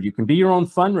 donor. You can be your own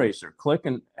fundraiser. Click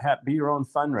and be your own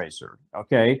fundraiser.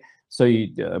 Okay, so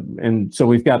so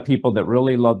we've got people that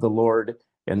really love the Lord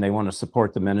and they want to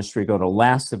support the ministry. Go to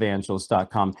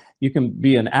lastevangelist.com. You can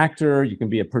be an actor. You can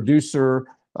be a producer.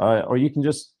 Or you can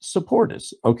just support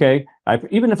us, okay?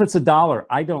 Even if it's $1,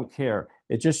 I don't care.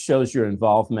 It just shows your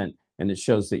involvement, and it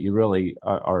shows that you really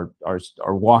are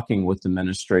walking with the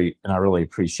ministry, and I really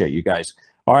appreciate you guys.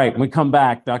 All right, when we come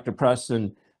back, Dr.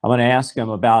 Preston, I'm going to ask him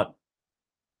about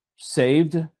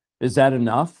saved. Is that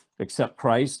enough? Accept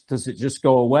Christ? Does it just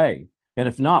go away? And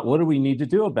if not, what do we need to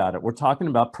do about it? We're talking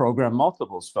about program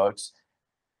multiples, folks.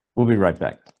 We'll be right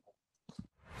back.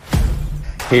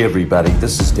 Hey everybody,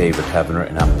 this is David Heavener,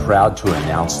 and I'm proud to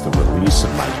announce the release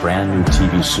of my brand new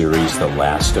TV series, The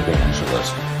Last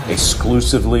Evangelist,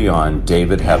 exclusively on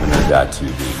davidheavener.tv.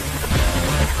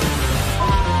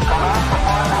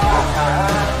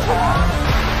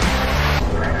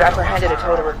 I've apprehended a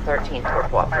total of 13 for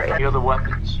cooperate. Any other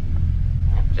weapons?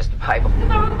 Just a Bible.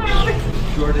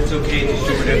 Sure, it's okay to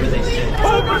do whatever they say.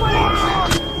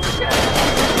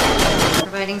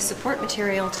 Providing support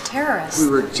material to terrorists. We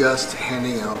were just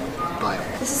handing out the Bible.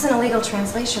 This is an illegal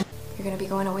translation. You're going to be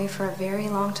going away for a very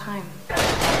long time.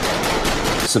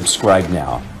 Subscribe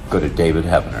now. Go to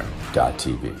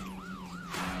davidheavener.tv.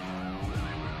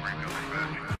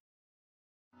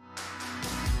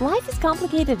 Life is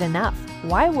complicated enough.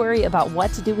 Why worry about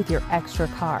what to do with your extra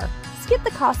car? Skip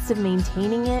the costs of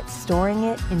maintaining it, storing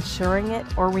it, insuring it,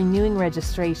 or renewing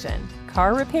registration.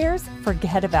 Car repairs?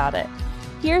 Forget about it.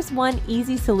 Here's one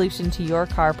easy solution to your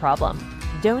car problem.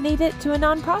 Donate it to a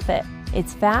nonprofit.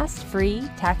 It's fast, free,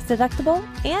 tax deductible,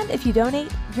 and if you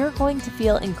donate, you're going to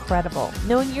feel incredible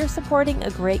knowing you're supporting a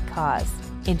great cause.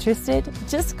 Interested?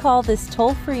 Just call this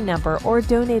toll-free number or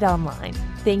donate online.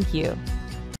 Thank you.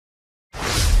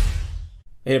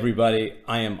 Hey everybody,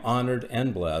 I am honored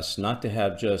and blessed not to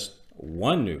have just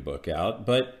one new book out,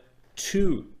 but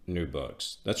 2 new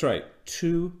books. That's right,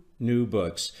 2 new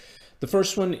books. The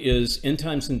first one is End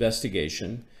Times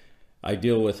Investigation. I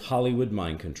deal with Hollywood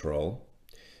mind control.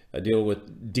 I deal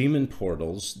with demon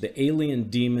portals, the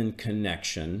alien-demon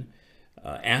connection,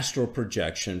 astral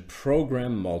projection,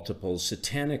 program multiples,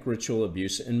 satanic ritual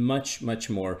abuse, and much, much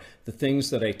more. The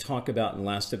things that I talk about in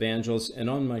Last Evangelist and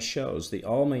on my shows,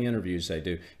 all my interviews I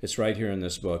do, it's right here in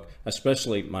this book,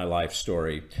 especially my life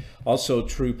story. Also,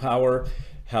 True Power,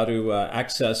 how to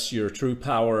access your true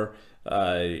power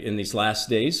in these last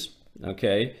days.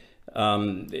 Okay,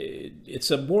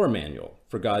 it's a war manual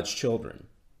for God's children.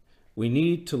 We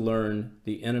need to learn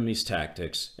the enemy's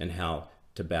tactics and how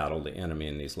to battle the enemy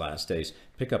in these last days.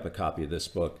 Pick up a copy of this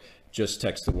book. Just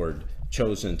text the word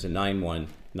chosen to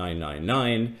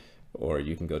 91999, or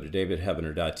you can go to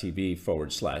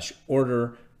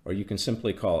davidheavener.tv/order, or you can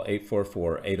simply call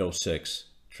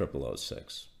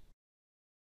 844-806-0006.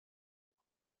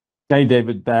 Hey,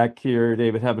 David, back here.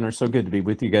 David Heavener, so good to be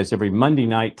with you guys every Monday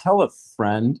night. Tell a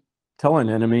friend, tell an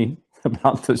enemy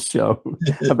about the show,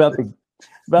 about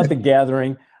the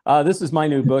gathering. This is my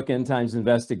new book, End Times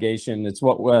Investigation. It's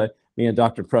what me and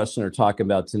Dr. Preston are talking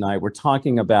about tonight. We're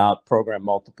talking about program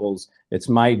multiples. It's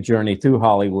my journey through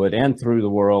Hollywood and through the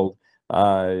world.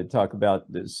 talk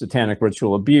about the satanic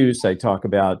ritual abuse. I talk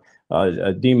about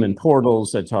demon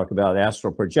portals. I talk about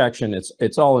astral projection.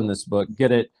 It's all in this book.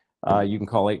 Get it. You can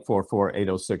call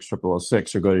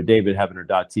 844-806-0006 or go to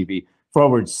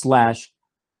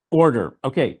davidheavener.tv/order.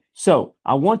 Okay, so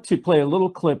I want to play a little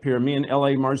clip here. Me and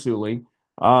L.A. Marzulli.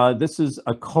 This is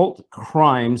occult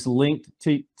crimes linked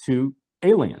to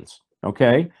aliens.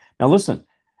 Okay, now listen.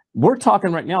 We're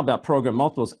talking right now about program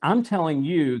multiples. I'm telling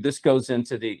you, this goes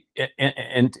into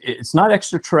and it's not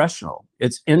extraterrestrial.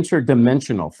 It's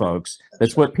interdimensional, folks.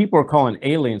 That's what people are calling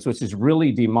aliens, which is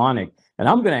really demonic. And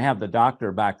I'm going to have the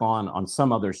doctor back on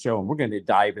some other show, and we're going to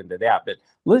dive into that. But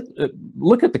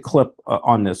look at the clip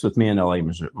on this with me and L.A.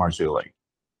 Marzulli.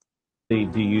 Do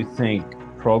you think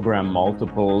program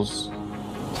multiples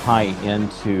tie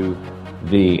into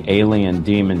the alien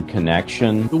demon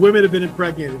connection? The women have been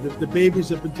impregnated. The babies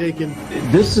have been taken.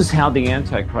 This is how the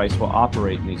Antichrist will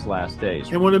operate in these last days.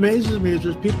 And what amazes me is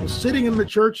there's people sitting in the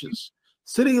churches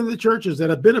that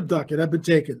have been abducted, have been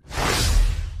taken.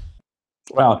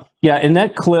 Wow. Yeah, and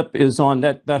that clip is on,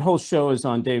 that whole show is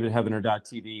on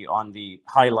davidheavener.tv on the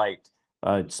highlight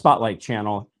spotlight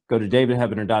channel. Go to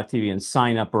davidheavener.tv and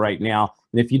sign up right now.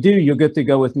 And if you do, you'll get to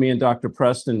go with me and Dr.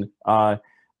 Preston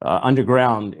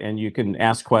underground, and you can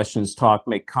ask questions, talk,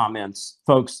 make comments.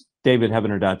 Folks,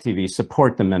 davidheavener.tv,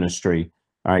 support the ministry.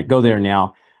 All right, go there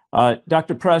now.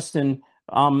 Dr. Preston,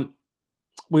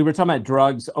 we were talking about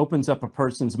drugs, opens up a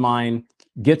person's mind,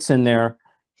 gets in there,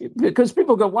 because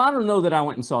people go, well, I don't know that I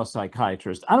went and saw a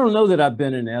psychiatrist. I don't know that I've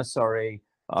been in SRA,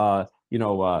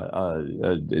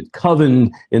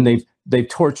 coven, and they've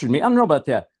tortured me. I don't know about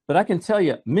that, but I can tell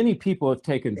you, many people have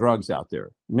taken drugs out there,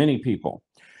 many people.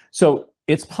 So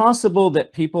it's possible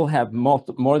that people have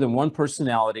more than one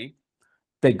personality.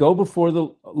 They go before the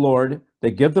Lord.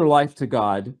 They give their life to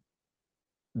God.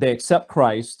 They accept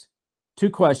Christ. Two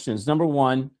questions. Number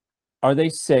one, are they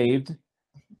saved?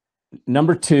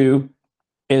 Number two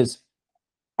is,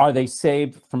 are they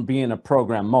saved from being a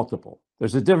program multiple?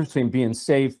 There's a difference between being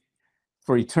saved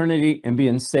for eternity and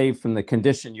being saved from the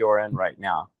condition you're in right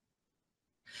now.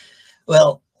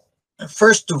 Well,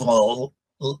 first of all,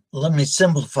 let me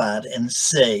simplify it and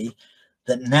say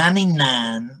that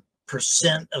 99%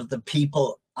 of the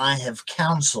people I have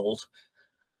counseled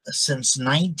since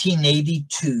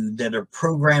 1982 that are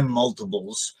program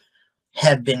multiples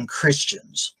have been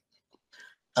Christians.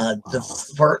 The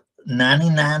first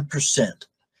 99%.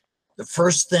 The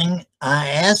first thing I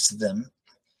ask them,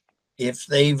 if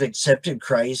they've accepted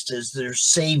Christ as their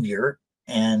Savior,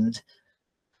 and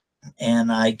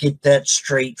I get that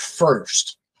straight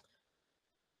first.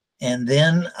 And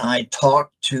then I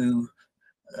talk to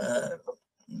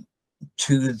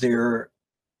their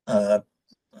the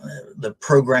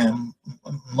program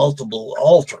multiple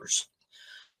altars,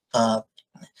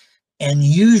 and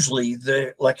usually,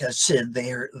 like I said,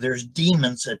 there's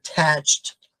demons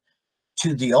attached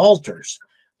to the altars.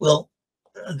 Well,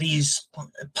 these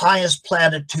pious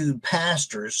platitude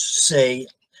pastors say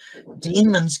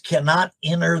demons cannot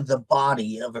enter the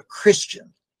body of a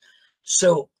Christian.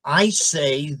 So I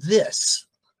say this.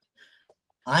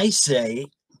 I say,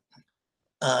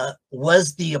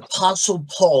 was the Apostle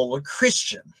Paul a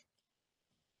Christian?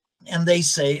 And they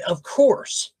say, of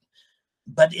course.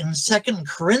 But in 2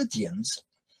 Corinthians,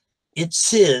 it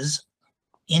says,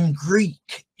 in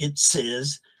Greek, it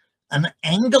says, an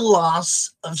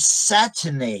angelos of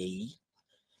Satanae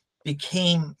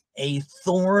became a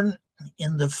thorn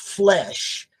in the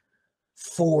flesh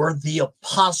for the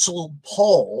Apostle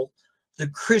Paul, the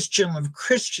Christian of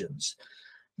Christians.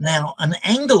 Now, an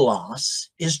angelos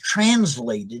is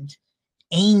translated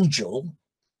angel,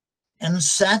 and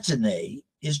Satanae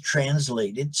is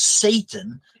translated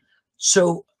Satan.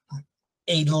 So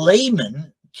a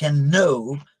layman can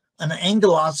know an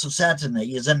angelos of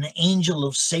Satanae is an angel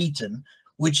of Satan,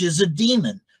 which is a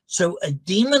demon. So a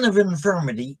demon of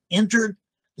infirmity entered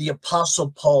the Apostle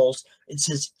Paul's, it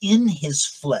says, in his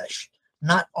flesh,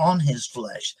 not on his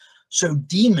flesh. So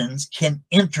demons can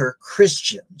enter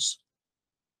Christians.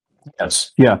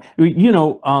 Yes. Yeah. You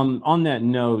know, on that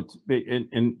note,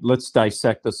 and let's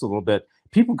dissect this a little bit.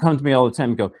 People come to me all the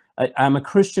time and go, I'm a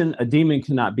Christian. A demon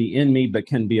cannot be in me, but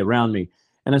can be around me.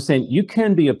 And I'm saying you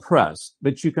can be oppressed,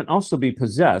 but you can also be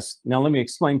possessed. Now, let me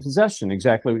explain possession,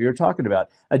 exactly what you're talking about.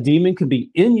 A demon can be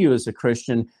in you as a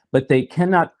Christian, but they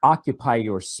cannot occupy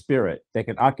your spirit. They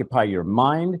can occupy your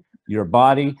mind, your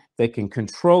body. They can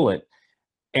control it.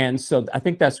 And so I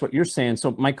think that's what you're saying.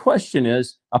 So my question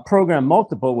is, a program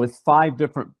multiple with 5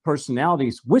 different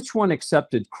personalities, which one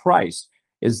accepted Christ?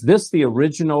 Is this the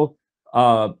original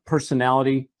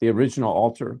personality, the original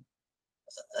altar?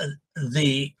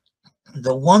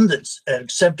 the one that's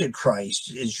accepted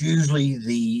Christ is usually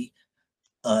the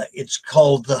it's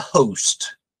called the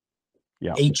host.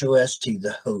 Yeah. H-O-S-T,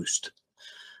 the host.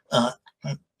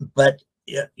 But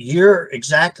you're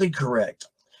exactly correct.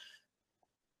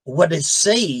 What is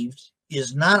saved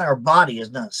is not, our body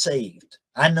is not saved.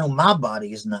 I know my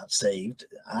body is not saved.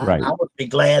 Right. I would be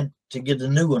glad to get a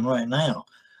new one right now.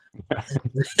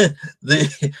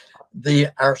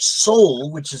 Our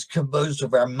soul, which is composed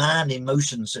of our mind,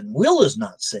 emotions, and will, is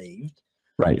not saved.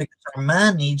 Right. Because our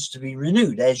mind needs to be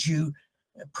renewed. As you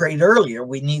prayed earlier,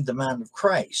 we need the mind of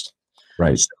Christ.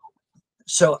 Right.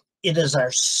 So it is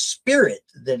our spirit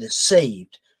that is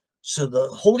saved. So the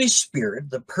Holy Spirit,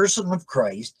 the person of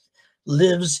Christ,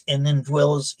 lives and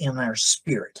indwells in our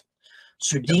spirit.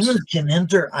 So demons can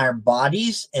enter our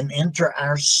bodies and enter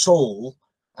our soul,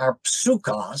 our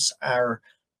psychos, our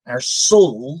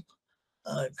soul,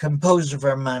 composed of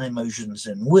our mind, emotions,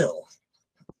 and will.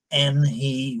 And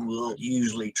he will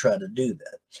usually try to do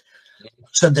that.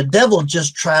 So the devil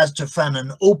just tries to find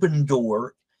an open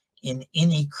door in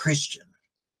any Christian.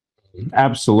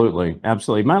 Absolutely.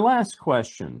 Absolutely. My last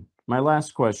question,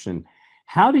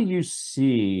 how do you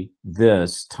see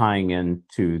this tying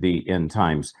into the end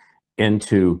times,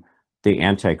 into the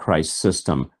Antichrist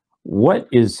system? What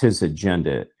is his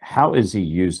agenda? How is he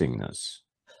using this?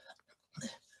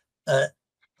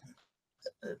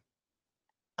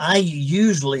 I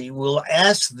usually will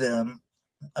ask them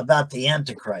about the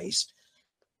Antichrist,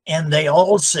 and they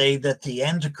all say that the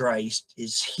Antichrist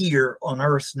is here on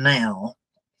earth now.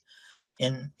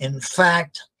 And in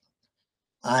fact,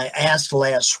 I asked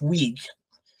last week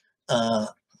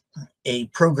a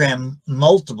program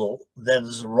multiple that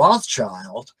is a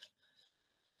Rothschild,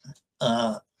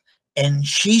 and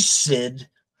she said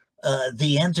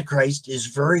the Antichrist is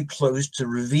very close to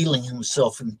revealing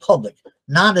himself in public,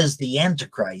 not as the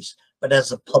Antichrist, but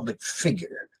as a public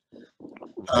figure.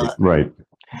 Right.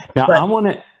 Now, I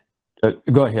want to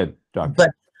go ahead,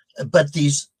 Doctor. But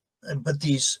these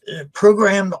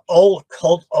programmed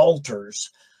occult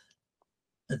altars,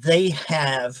 they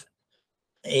have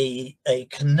a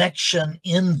connection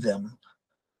in them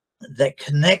that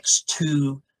connects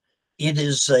to, it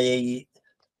is a,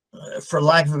 for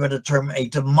lack of a better term, a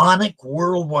demonic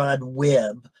worldwide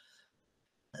web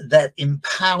that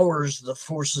empowers the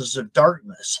forces of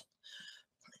darkness.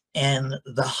 And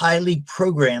the highly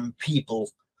programmed people,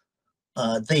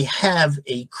 they have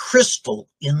a crystal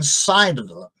inside of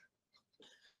them.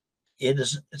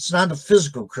 It's not a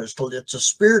physical crystal, it's a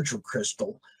spiritual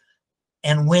crystal.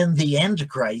 And when the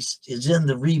Antichrist is in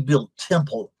the rebuilt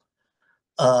temple,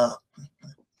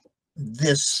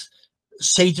 this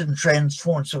Satan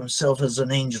transforms himself as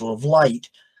an angel of light.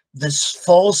 This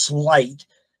false light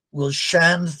will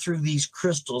shine through these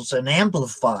crystals and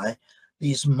amplify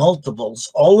these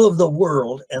multiples all over the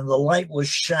world, and the light will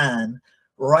shine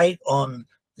right on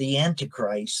the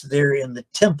Antichrist there in the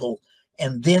temple,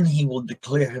 and then he will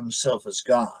declare himself as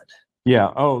God.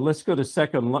 Yeah. Oh, let's go to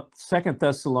Second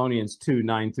Thessalonians 2,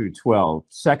 9 through 12.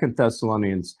 2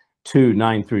 Thessalonians 2,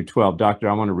 9 through 12. Doctor,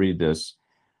 I want to read this.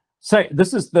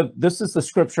 This is the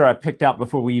scripture I picked out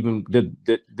before we even did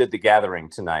the gathering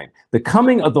tonight. The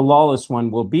coming of the lawless one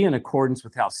will be in accordance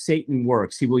with how Satan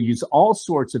works. He will use all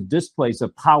sorts of displays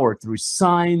of power through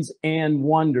signs and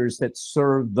wonders that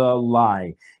serve the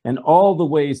lie. And all the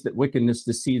ways that wickedness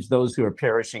deceives those who are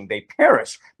perishing, they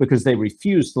perish because they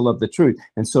refuse to love the truth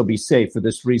and so be saved. For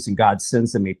this reason, God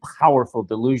sends them a powerful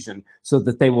delusion so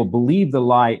that they will believe the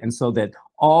lie, and so that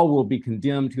all will be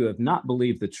condemned who have not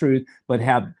believed the truth, but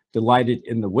have delighted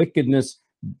in the wickedness.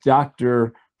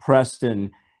 Dr.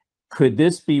 Preston, could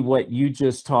this be what you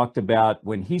just talked about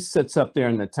when he sits up there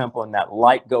in the temple and that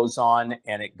light goes on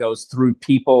and it goes through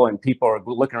people and people are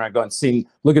looking around going, seeing,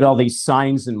 look at all these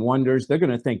signs and wonders. They're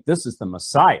going to think this is the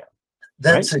Messiah.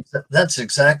 That's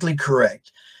exactly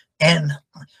correct. And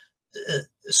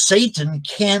Satan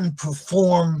can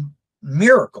perform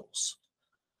miracles.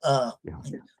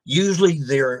 Usually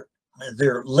they're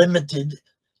limited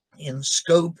in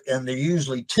scope and they're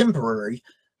usually temporary,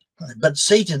 but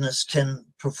Satanists can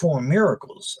perform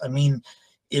miracles. I mean,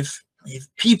 if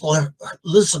people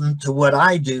listen to what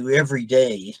I do every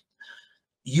day,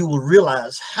 you will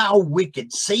realize how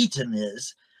wicked Satan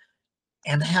is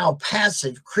and how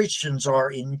passive Christians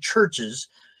are in churches,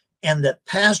 and that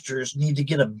pastors need to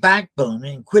get a backbone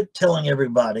and quit telling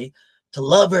everybody to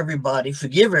love everybody,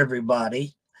 forgive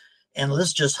everybody, and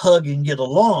let's just hug and get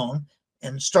along,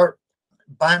 and start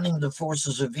binding the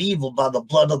forces of evil by the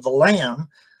blood of the Lamb,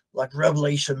 like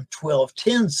Revelation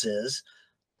 12:10 says,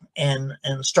 and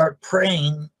start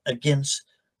praying against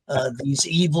these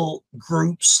evil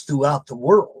groups throughout the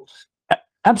world.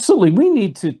 Absolutely. We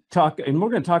need to talk, and we're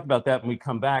going to talk about that when we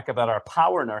come back, about our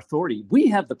power and our authority. We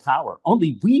have the power.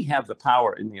 Only we have the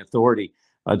power and the authority,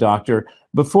 Doctor.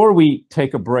 Before we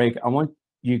take a break, I want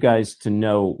you guys to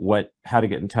know how to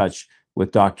get in touch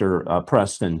with Dr.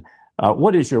 Preston.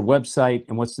 What is your website,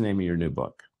 and what's the name of your new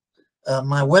book?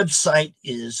 My website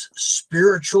is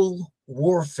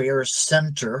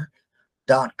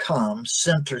spiritualwarfarecenter.com,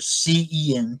 center,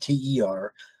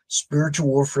 C-E-N-T-E-R,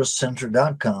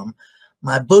 spiritualwarfarecenter.com.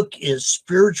 My book is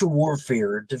Spiritual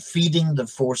Warfare, Defeating the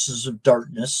Forces of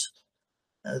Darkness.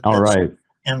 All right.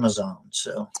 Amazon.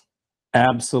 So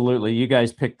absolutely. You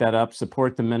guys pick that up,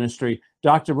 support the ministry.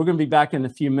 Doctor, we're going to be back in a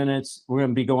few minutes. We're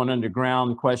going to be going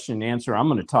underground, question and answer. I'm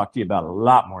going to talk to you about a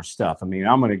lot more stuff. I mean,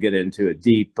 I'm going to get into it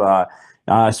deep,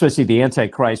 especially the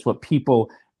Antichrist, what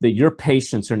people that your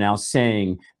patients are now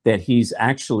saying that he's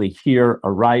actually here,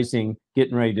 arising,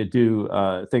 getting ready to do,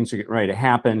 things are getting ready to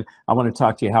happen. I want to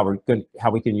talk to you how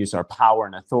we can use our power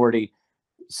and authority.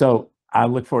 So I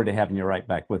look forward to having you right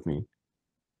back with me.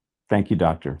 Thank you,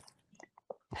 Doctor.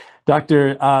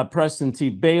 Dr. Preston T.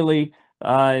 Bailey,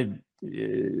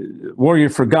 Warrior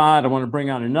for God. I want to bring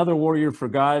on another Warrior for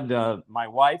God, my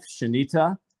wife,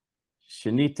 Shanita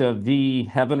V.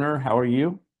 Heavener. How are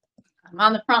you? I'm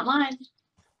on the front line.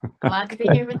 Glad to be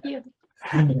here with you.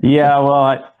 Yeah,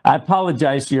 well, I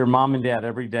apologize to your mom and dad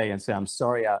every day and say, I'm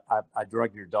sorry I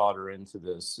drug your daughter into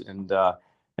this.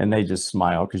 And they just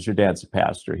smile because your dad's a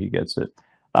pastor. He gets it.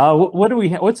 What do we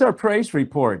what's our praise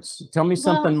reports? Tell me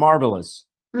something marvelous.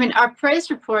 I mean, our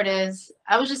praise report is,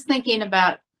 I was just thinking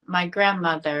about my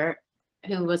grandmother,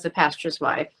 who was a pastor's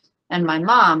wife, and my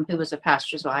mom, who was a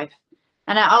pastor's wife.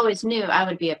 And I always knew I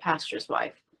would be a pastor's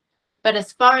wife. But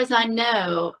as far as I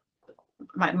know,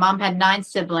 my mom had 9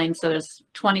 siblings, so there's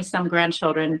 20-some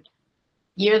grandchildren.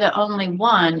 You're the only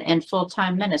one in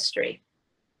full-time ministry.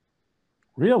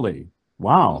 Really?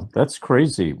 Wow, that's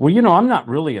crazy. Well, you know, I'm not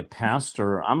really a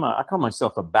pastor. I call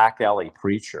myself a back alley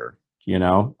preacher. You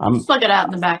know, Slug it out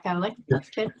in the back alley. That's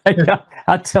good.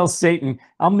 I tell Satan,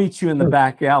 I'll meet you in the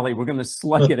back alley. We're going to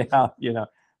slug it out, you know.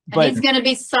 But he's going to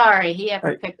be sorry he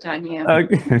ever picked on you.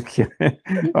 Okay.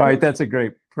 All right. That's a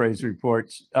great praise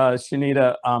report.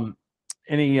 Shanita,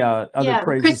 any other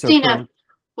praises? Christina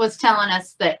was telling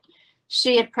us that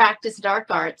she had practiced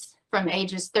dark arts from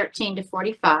ages 13 to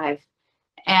 45.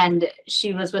 And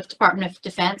she was with Department of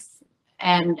Defense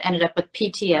and ended up with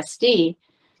PTSD.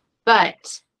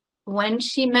 But when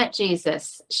she met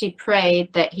Jesus, she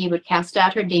prayed that he would cast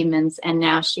out her demons, and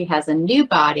now she has a new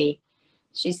body.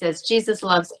 She says, Jesus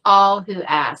loves all who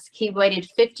ask. He waited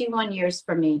 51 years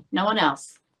for me. No one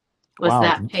else was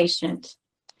that patient.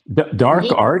 Dark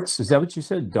arts? Is that what you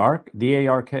said? Dark?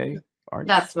 D-A-R-K? Arts?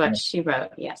 That's what she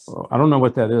wrote, yes. Well, I don't know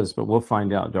what that is, but we'll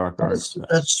find out. Dark arts.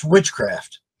 That's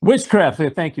witchcraft. Witchcraft.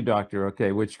 Thank you, Doctor.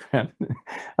 Okay, witchcraft.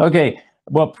 Okay.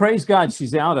 Well, praise God,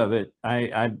 she's out of it.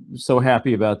 I'm so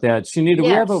happy about that. Shanita, we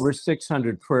have over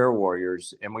 600 prayer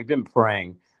warriors, and we've been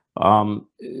praying.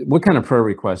 What kind of prayer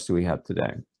requests do we have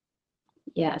today?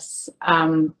 Yes.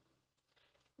 I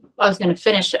was going to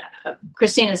finish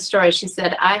Christina's story. She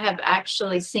said, I have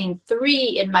actually seen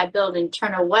 3 in my building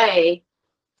turn away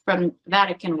from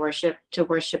Vatican worship to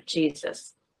worship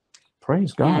Jesus.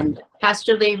 Praise God. And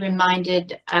Pastor Lee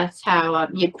reminded us how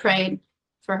you prayed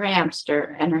for her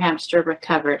hamster, and her hamster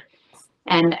recovered.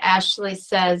 And Ashley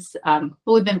says,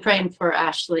 we've been praying for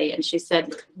Ashley, and she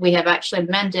said, we have actually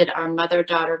mended our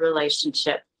mother-daughter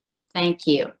relationship. Thank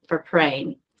you for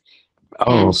praying.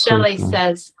 Oh, and Shelley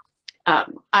says,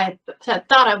 I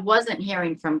thought I wasn't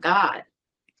hearing from God,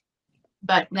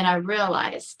 but then I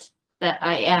realized that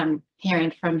I am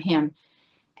hearing from him.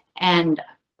 And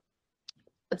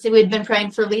let's see, we've been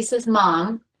praying for Lisa's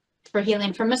mom for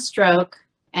healing from a stroke,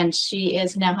 and she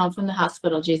is now home from the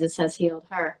hospital. Jesus has healed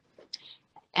her.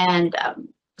 And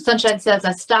Sunshine says,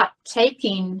 I stopped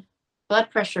taking blood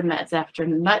pressure meds after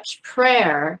much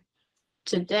prayer.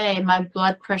 Today, my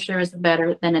blood pressure is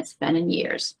better than it's been in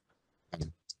years.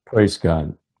 Praise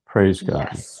God. Praise God.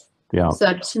 Yes. Yeah.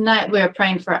 So tonight we're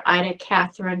praying for Ida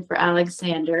Catherine, for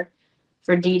Alexander,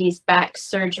 for Dee Dee's back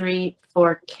surgery,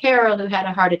 for Carol, who had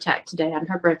a heart attack today on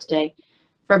her birthday,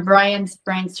 for Brian's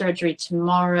brain surgery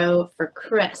tomorrow, for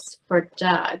Chris, for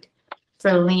Doug,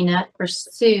 for Lena, for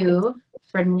Sue,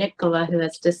 for Nicola, who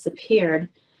has disappeared.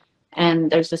 And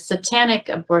there's a Satanic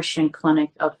abortion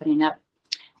clinic opening up.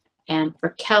 And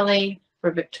for Kelly,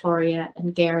 for Victoria,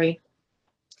 and Gary.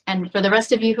 And for the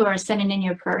rest of you who are sending in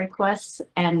your prayer requests,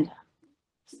 and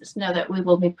just know that we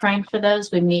will be praying for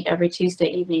those. We meet every Tuesday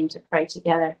evening to pray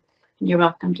together. And you're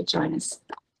welcome to join us.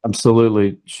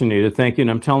 Absolutely, Shanita. Thank you. And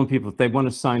I'm telling people, if they want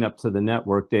to sign up to the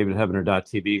network,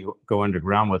 davidheavener.tv, go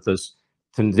underground with us.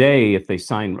 today, if they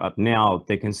sign up now,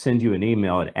 they can send you an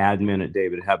email at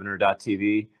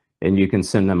admin@davidheavener.tv, and you can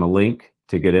send them a link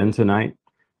to get in tonight.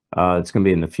 It's going to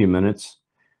be in a few minutes.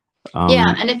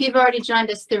 Yeah, and if you've already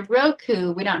joined us through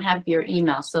Roku, we don't have your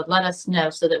email, so let us know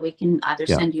so that we can either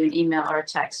send you an email or a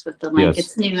text with the link. Yes.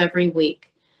 It's new every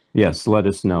week. Yes, let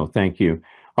us know. Thank you.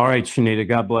 All right, Shanita,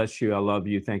 God bless you. I love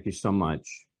you. Thank you so much.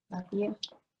 Love you.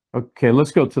 Okay,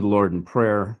 let's go to the Lord in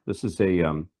prayer. This is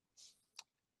a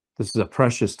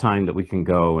precious time that we can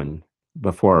go and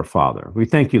before our Father. We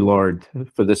thank you, Lord,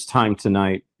 for this time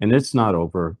tonight, and it's not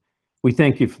over. We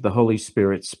thank you for the Holy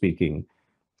Spirit speaking.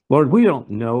 Lord, we don't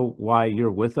know why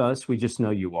you're with us. We just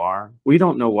know you are. We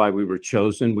don't know why we were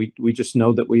chosen. We just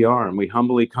know that we are, and we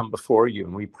humbly come before you,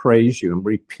 and we praise you and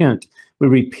repent. We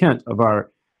repent of our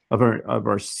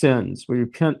sins. We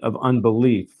repent of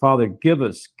unbelief. Father, give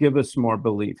us more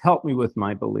belief. Help me with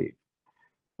my belief.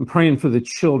 I'm praying for the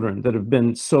children that have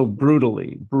been so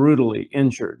brutally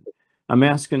injured. I'm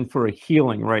asking for a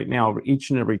healing right now over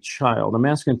each and every child. I'm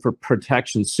asking for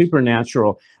protection,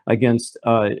 supernatural, against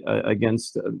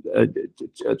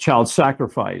child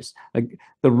sacrifice.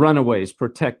 The runaways,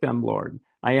 protect them, Lord.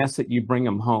 I ask that you bring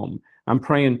them home. I'm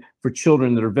praying for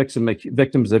children that are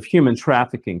victims of human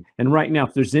trafficking. And right now,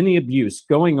 if there's any abuse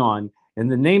going on, in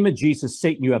the name of Jesus,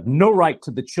 Satan, you have no right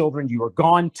to the children. You are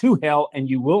gone to hell, and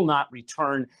you will not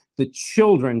return. The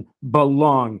children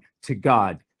belong to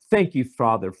God. Thank you,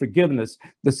 Father, for giving us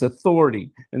this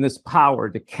authority and this power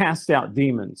to cast out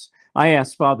demons. I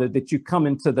ask, Father, that you come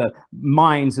into the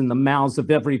minds and the mouths of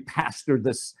every pastor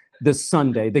this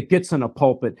Sunday that gets in a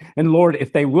pulpit. And Lord,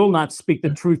 if they will not speak the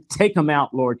truth, take them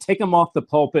out, Lord. Take them off the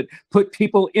pulpit. Put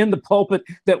people in the pulpit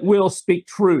that will speak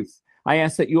truth. I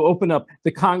ask that you open up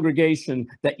the congregation,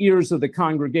 the ears of the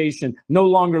congregation. No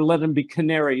longer let them be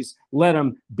canaries. Let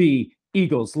them be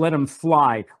eagles. Let them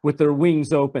fly with their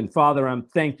wings open. Father, I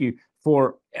thank you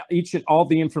for each and all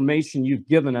the information you've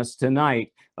given us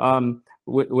tonight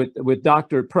with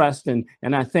Dr. Preston.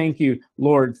 And I thank you,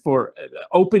 Lord, for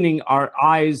opening our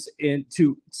eyes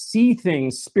to see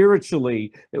things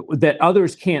spiritually that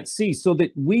others can't see, so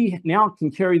that we now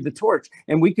can carry the torch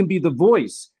and we can be the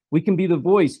voice. We can be the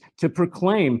voice to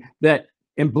proclaim that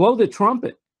and blow the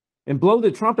trumpet. And blow the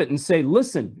trumpet and say,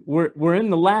 listen, we're in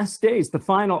the last days, the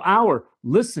final hour.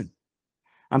 Listen.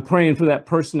 I'm praying for that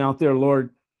person out there,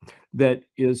 Lord, that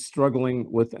is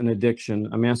struggling with an addiction.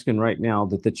 I'm asking right now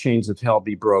that the chains of hell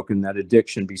be broken, that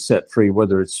addiction be set free,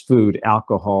 whether it's food,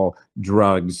 alcohol,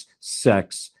 drugs,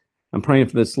 sex. I'm praying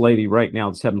for this lady right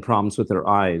now that's having problems with her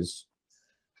eyes.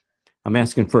 I'm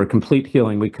asking for a complete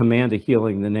healing. We command a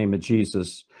healing in the name of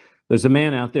Jesus. There's a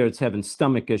man out there that's having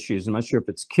stomach issues. I'm not sure if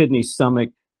it's kidney,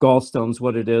 stomach, gallstones,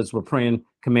 what it is. We're praying,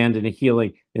 commanding a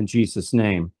healing in Jesus'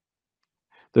 name.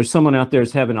 There's someone out there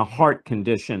that's having a heart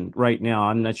condition right now.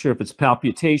 I'm not sure if it's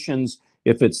palpitations,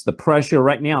 if it's the pressure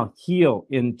right now. Heal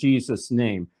in Jesus'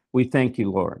 name. We thank you,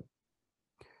 Lord.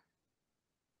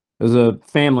 There's a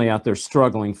family out there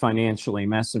struggling financially.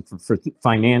 I'm asking for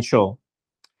financial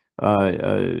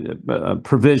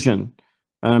provision.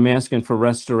 And I'm asking for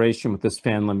restoration with this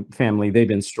family. They've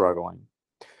been struggling.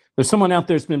 There's someone out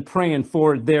there that's been praying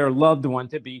for their loved one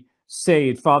to be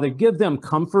saved. Father, give them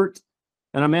comfort.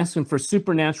 And I'm asking for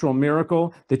supernatural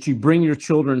miracle that you bring your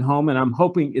children home. And I'm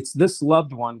hoping it's this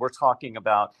loved one we're talking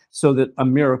about so that a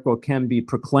miracle can be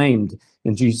proclaimed.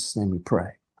 In Jesus' name we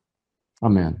pray.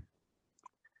 Amen.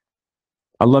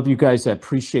 I love you guys. I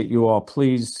appreciate you all.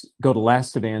 Please go to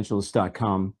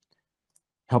lastevangelist.com.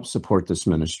 Help support this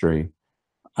ministry.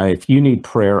 If you need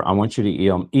prayer, I want you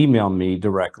to email me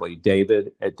directly,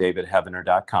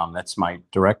 david@davidheavener.com. That's my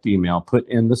direct email. Put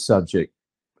in the subject,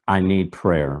 I need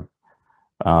prayer.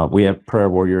 We have prayer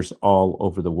warriors all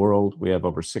over the world. We have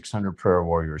over 600 prayer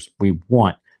warriors. We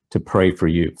want to pray for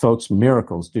you. Folks,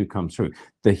 miracles do come true.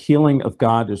 The healing of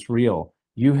God is real.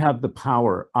 You have the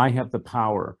power. I have the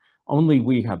power. Only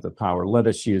we have the power. Let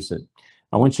us use it.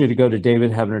 I want you to go to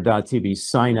davidheavener.tv,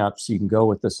 sign up so you can go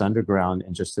with us underground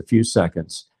in just a few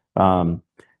seconds.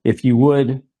 If you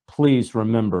would, please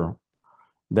remember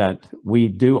that we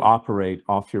do operate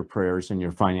off your prayers and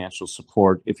your financial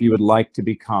support. If you would like to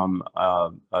become,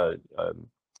 I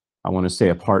want to say,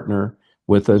 a partner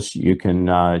with us, you can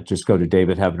just go to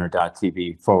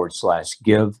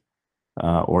davidheavener.tv/give,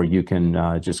 or you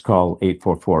can just call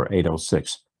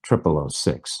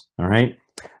 844-806-0006. All right.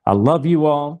 I love you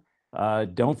all.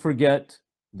 Don't forget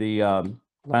the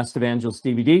Last Evangelist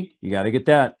DVD. You got to get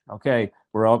that. Okay.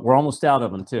 We're almost out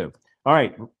of them too. All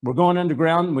right. We're going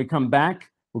underground. When we come back,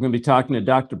 we're going to be talking to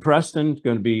Dr. Preston,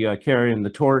 going to be carrying the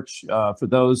torch for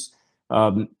those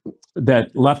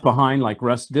that left behind, like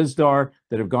Russ Dizdar,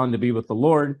 that have gone to be with the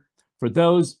Lord. for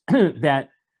those that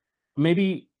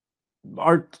maybe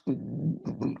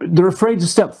they're afraid to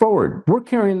step forward. We're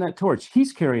carrying that torch.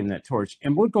 He's carrying that torch,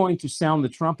 and we're going to sound the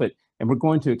trumpet, and we're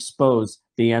going to expose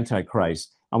the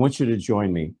Antichrist. I want you to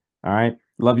join me. All right.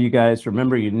 Love you guys.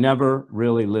 Remember, you never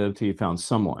really live till you found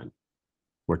someone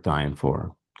worth dying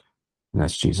for. And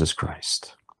that's Jesus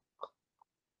Christ.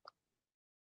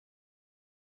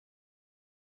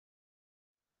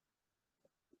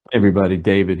 Hey everybody,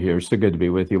 David here. So good to be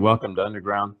with you. Welcome to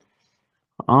Underground.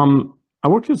 I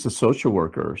worked as a social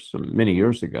worker many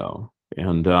years ago,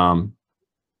 and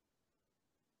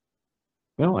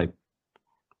well, I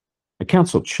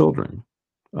counseled children.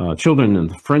 Children in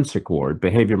the forensic ward,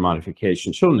 behavior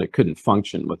modification, children that couldn't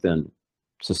function within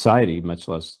society, much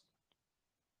less,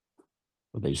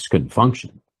 well, they just couldn't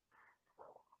function.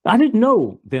 I didn't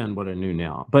know then what I knew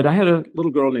now, but I had a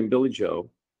little girl named Billy Joe.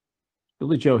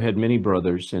 Billy Joe had many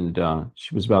brothers, and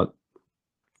she was about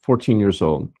 14 years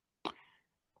old.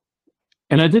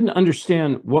 And I didn't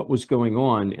understand what was going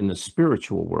on in the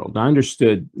spiritual world. I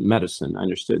understood medicine, I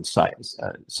understood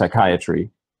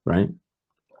psychiatry, right?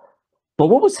 But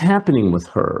what was happening with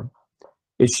her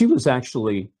is she was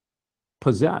actually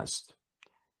possessed.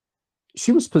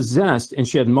 She was possessed, and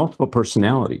she had multiple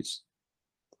personalities.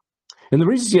 And the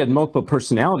reason she had multiple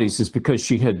personalities is because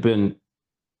she had been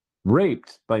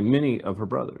raped by many of her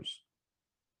brothers.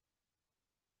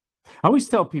 I always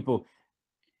tell people,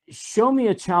 show me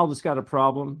a child that's got a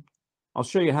problem. I'll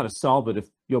show you how to solve it if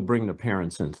you'll bring the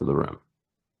parents into the room.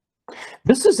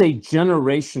 This is a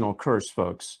generational curse,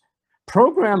 folks.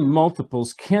 Program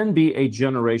multiples can be a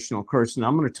generational curse, and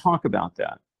I'm going to talk about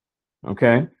that.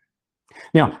 Okay?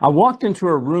 Now, I walked into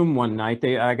her room one night.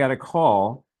 I got a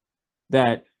call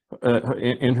that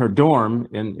in her dorm,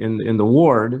 in the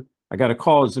ward, I got a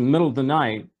call. It was in the middle of the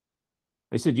night.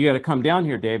 They said, you got to come down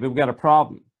here, David. We've got a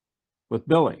problem with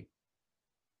Billy.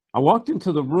 I walked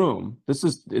into the room.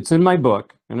 It's in my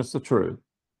book, and it's the truth.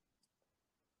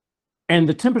 And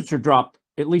the temperature dropped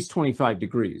at least 25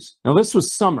 degrees. Now, this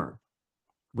was summer.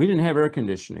 We didn't have air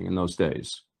conditioning in those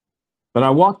days. But I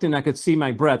walked in, I could see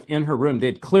my breath in her room.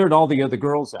 They'd cleared all the other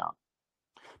girls out.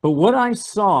 But what I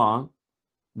saw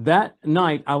that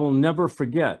night, I will never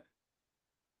forget.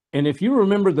 And if you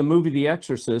remember the movie The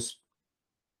Exorcist,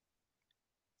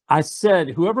 I said,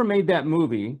 whoever made that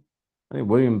movie, I think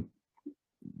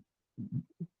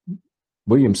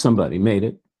William somebody made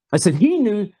it. I said, he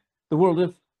knew the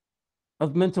world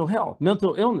of mental health,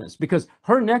 mental illness, because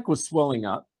her neck was swelling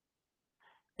up,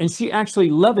 and she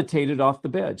actually levitated off the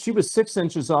bed. She was 6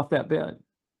 inches off that bed.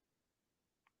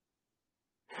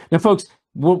 Now, folks,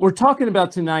 what we're talking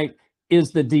about tonight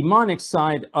is the demonic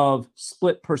side of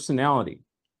split personality.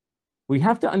 We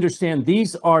have to understand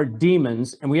these are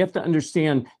demons, and we have to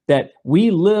understand that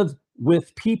we live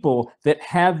with people that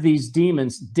have these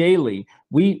demons daily.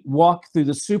 We walk through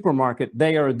the supermarket,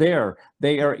 they are there.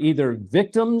 They are either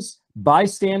victims,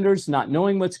 bystanders, not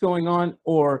knowing what's going on,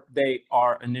 or they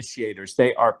are initiators.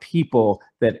 They are people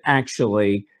that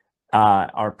actually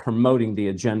are promoting the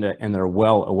agenda, and they're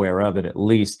well aware of it, at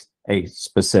least a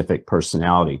specific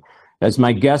personality. As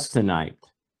my guest tonight,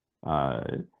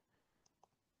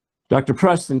 Dr.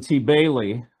 Preston T.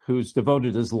 Bailey, who's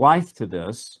devoted his life to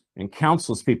this and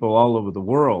counsels people all over the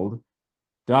world.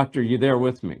 Doctor, you there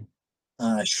with me?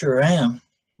 I sure am.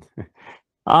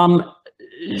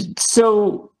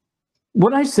 So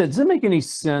what I said, does it make any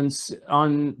sense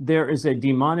on there is a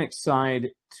demonic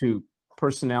side to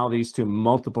personalities, to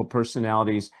multiple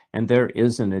personalities, and there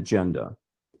is an agenda?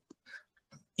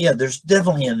 Yeah, there's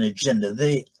definitely an agenda.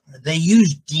 They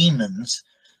use demons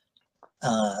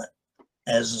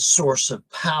as a source of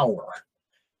power.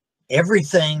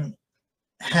 Everything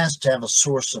has to have a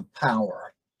source of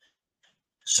power.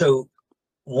 So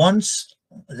once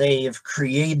they have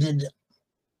created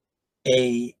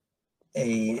a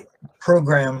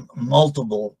program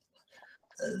multiple,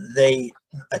 they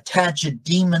attach a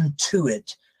demon to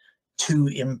it to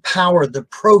empower the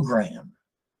program.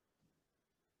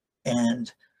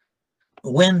 And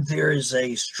when there is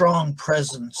a strong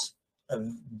presence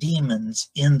of demons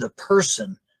in the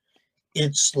person,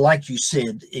 it's like you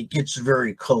said, it gets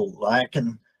very cold. I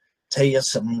can tell you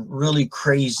some really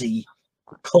crazy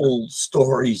cold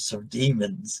stories of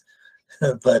demons,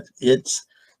 but it's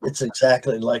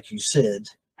exactly like you said.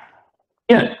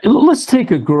 Yeah, let's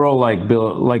take a girl like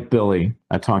Billy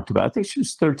I talked about. I think she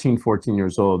was 13, 14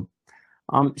 years old.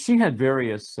 She had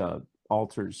various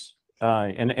altars,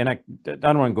 and I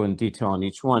don't want to go in detail on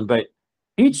each one, but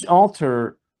each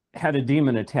altar had a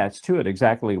demon attached to it,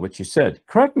 exactly what you said.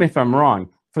 Correct me if I'm wrong.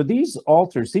 For these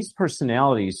altars, these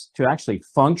personalities to actually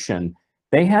function,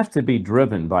 they have to be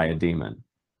driven by a demon.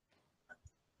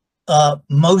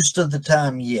 Most of the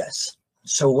time, yes.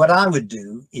 So what I would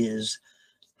do is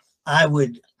I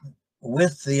would,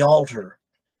 with the altar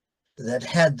that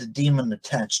had the demon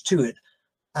attached to it,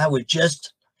 I would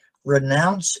just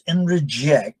renounce and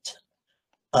reject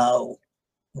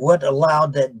what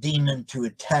allowed that demon to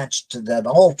attach to that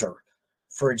altar.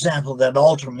 For example, that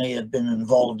altar may have been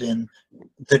involved in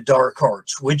the dark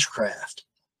arts, witchcraft.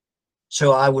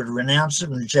 So I would renounce it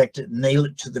and reject it, nail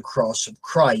it to the cross of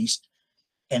Christ,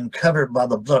 and cover it by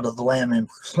the blood of the Lamb and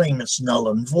proclaim it's null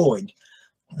and void.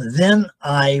 Then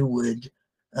I would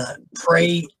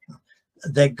pray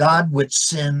that God would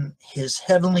send his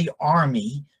heavenly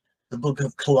army. The book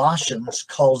of Colossians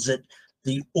calls it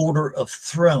the order of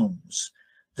thrones.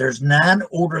 There's 9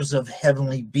 orders of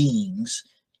heavenly beings.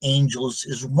 Angels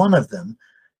is one of them.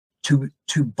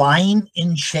 To bind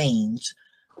in chains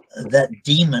that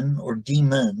demon or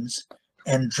demons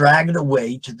and drag it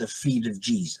away to the feet of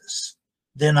Jesus.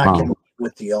 Then I can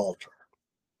with the altar.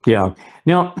 Yeah.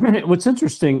 Now, what's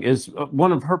interesting is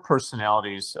one of her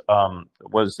personalities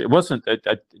was, it wasn't,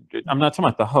 I'm not talking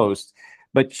about the host,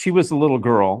 but she was a little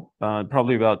girl,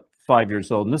 probably about 5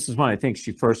 years old. And this is when I think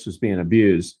she first was being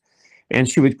abused. And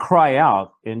she would cry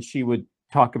out and she would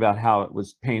talk about how it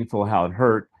was painful, how it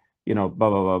hurt, you know, blah,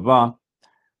 blah, blah, blah.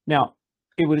 Now,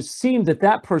 it would seem that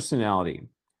that personality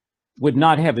would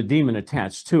not have a demon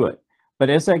attached to it. But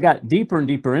as I got deeper and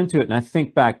deeper into it, and I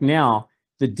think back now,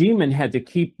 the demon had to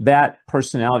keep that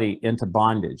personality into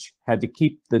bondage, had to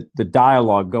keep the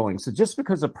dialogue going. So just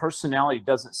because a personality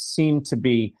doesn't seem to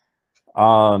be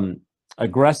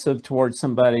aggressive towards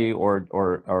somebody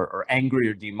or angry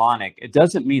or demonic, it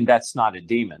doesn't mean that's not a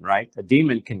demon, right? A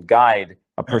demon can guide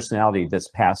a personality that's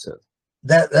passive.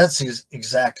 That's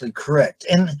exactly correct.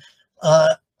 And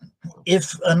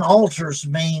if an altar's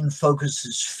main focus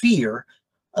is fear,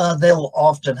 they'll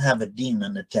often have a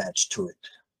demon attached to it.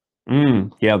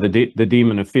 Yeah, the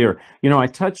demon of fear. You know, I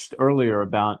touched earlier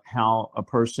about how a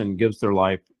person gives their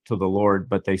life to the Lord,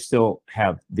 but they still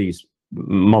have these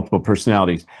multiple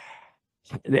personalities.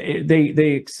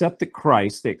 They accept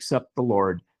Christ, they accept the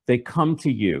Lord, they come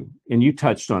to you, and you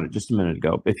touched on it just a minute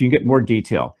ago. If you get more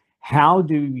detail, how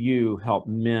do you help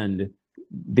mend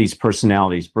these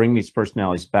personalities, bring these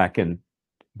personalities back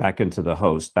into the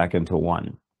host, back into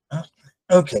one?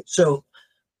 Okay, so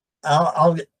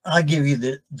I'll give you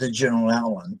the general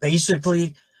outline.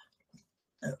 Basically,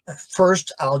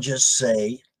 first I'll just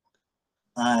say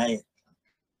I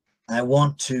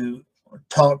want to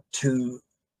talk to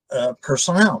a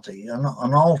personality, an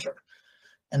altar,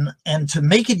 and to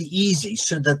make it easy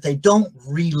so that they don't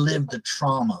relive the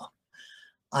trauma,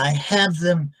 I have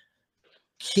them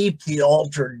keep the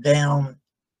altar down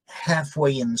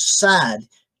halfway inside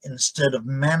instead of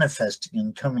manifesting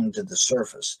and coming to the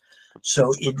surface.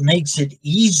 So it makes it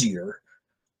easier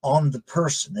on the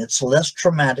person. It's less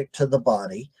traumatic to the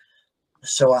body.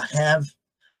 So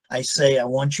I say, I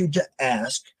want you to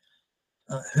ask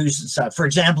who's inside. For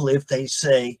example, if they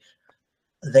say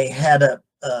they had a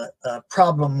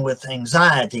problem with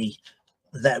anxiety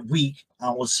that week,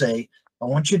 I will say, I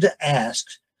want you to ask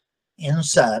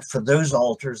inside for those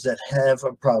altars that have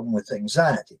a problem with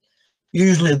anxiety.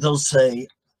 Usually they'll say,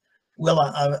 well,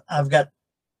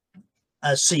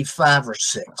 I see 5 or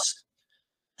 6.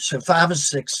 So 5 or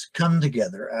 6 come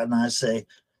together, and I say,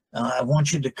 I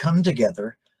want you to come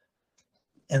together.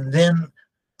 And then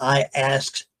I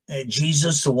ask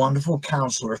Jesus, the wonderful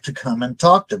counselor, to come and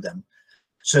talk to them.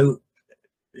 So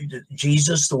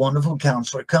Jesus, the wonderful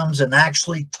counselor, comes and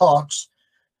actually talks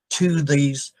to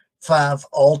these 5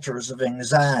 altars of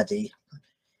anxiety.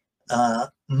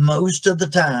 Most of the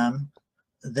time,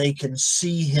 they can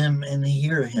see him and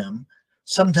hear him.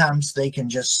 Sometimes they can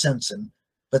just sense him,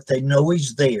 but they know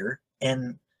he's there,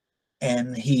 and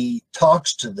he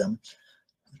talks to them.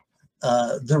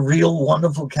 The real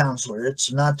wonderful counselor,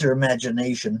 it's not their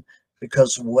imagination,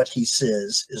 because what he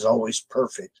says is always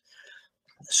perfect.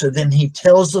 So then he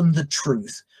tells them the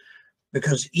truth,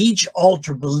 because each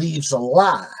altar believes a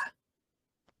lie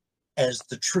as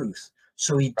the truth.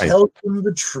 So he tells them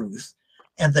the truth,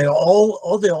 and they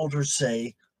all the altars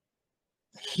say,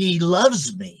 he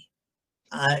loves me.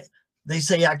 They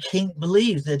say, I can't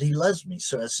believe that he loves me.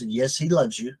 So I said, yes, he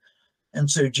loves you. And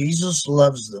so Jesus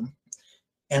loves them.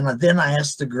 And then I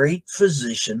asked the great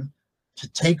physician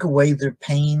to take away their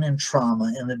pain and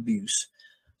trauma and abuse.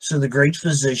 So the great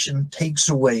physician takes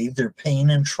away their pain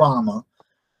and trauma.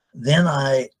 Then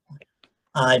I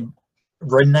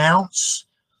renounce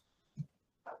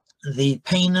the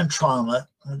pain and trauma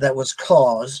that was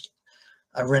caused.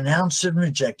 I renounce and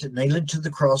reject it, nail it to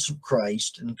the cross of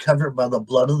Christ, and cover it by the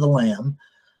blood of the Lamb.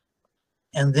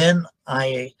 And then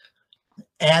I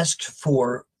asked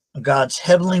for God's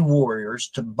heavenly warriors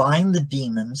to bind the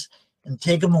demons and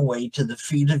take them away to the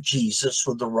feet of Jesus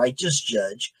with the righteous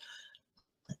judge.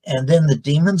 And then the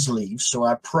demons leave. So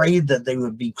I prayed that they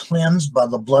would be cleansed by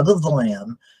the blood of the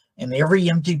Lamb, and every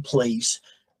empty place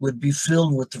would be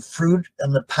filled with the fruit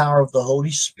and the power of the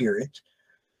Holy Spirit.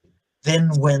 Then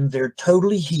when they're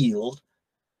totally healed,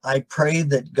 I pray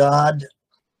that God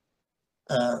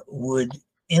would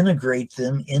integrate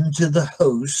them into the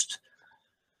host,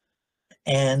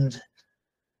 and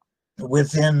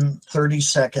within 30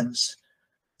 seconds,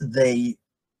 they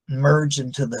merge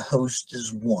into the host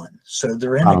as one. So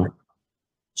they're integrated.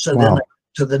 So then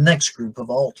to the next group of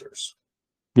altars.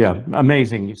 Yeah,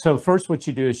 amazing. So first what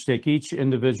you do is take each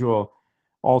individual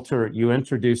altar, you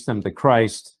introduce them to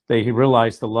Christ, they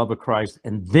realize the love of Christ,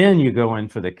 and then you go in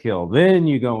for the kill. Then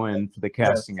you go in for the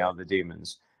casting out of the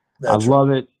demons. I love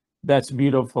it. That's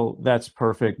beautiful. That's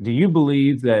perfect. Do you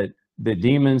believe that the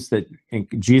demons that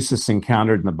Jesus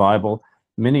encountered in the Bible,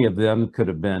 many of them could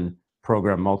have been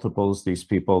program multiples, these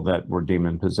people that were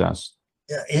demon possessed?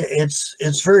 Yeah,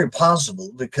 it's very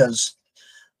possible, because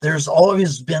there's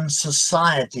always been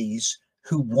societies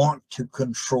who want to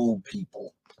control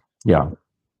people. Yeah.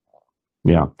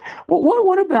 Yeah. Well,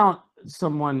 what about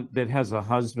someone that has a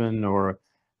husband, or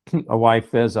a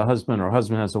wife has a husband, or a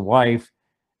husband has a wife,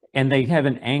 and they have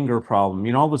an anger problem?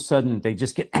 You know, all of a sudden they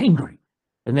just get angry,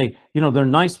 and they, you know, they're a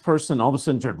nice person, all of a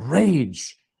sudden they're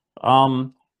rage.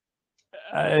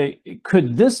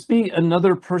 Could this be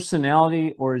another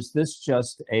personality, or is this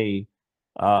just a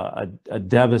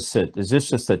deficit? Is this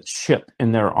just a chip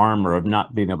in their armor of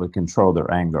not being able to control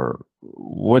their anger?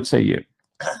 What say you?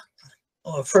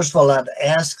 Well, first of all, I'd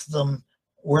ask them,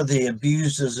 were they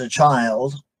abused as a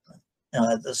child?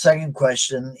 The second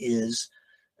question is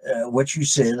what you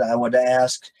said. I would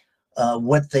ask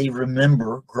what they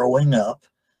remember growing up.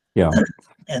 Yeah.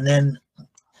 And then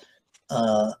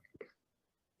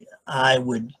I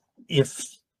would,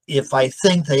 if I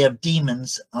think they have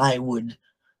demons, I would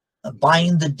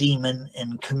bind the demon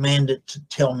and command it to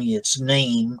tell me its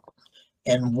name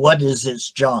and what is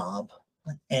its job,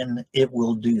 and it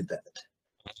will do that.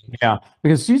 Yeah,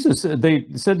 because Jesus, they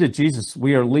said to Jesus,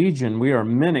 we are legion, we are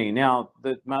many. Now,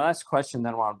 my last question,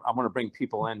 then I want to bring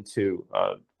people into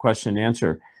question and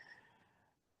answer.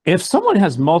 If someone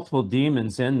has multiple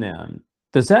demons in them,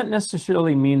 does that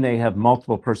necessarily mean they have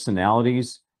multiple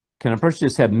personalities? Can a person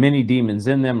just have many demons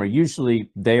in them, or usually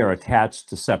they are attached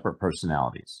to separate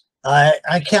personalities?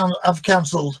 I've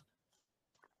counseled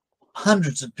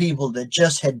hundreds of people that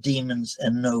just had demons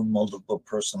and no multiple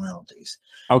personalities.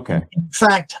 Okay. In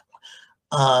fact,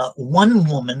 one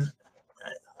woman,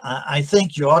 I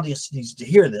think your audience needs to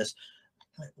hear this.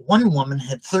 One woman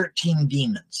had 13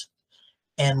 demons.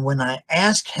 And when I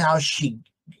asked how she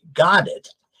got it,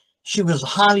 she was a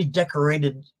highly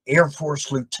decorated Air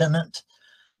Force lieutenant.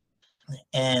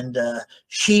 And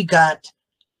she got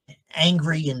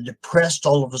angry and depressed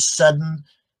all of a sudden.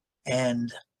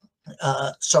 And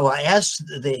so I asked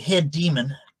the head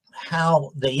demon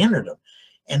how they entered them.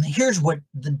 And here's what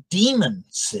the demon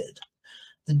said.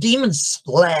 The demon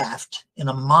laughed in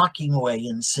a mocking way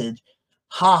and said,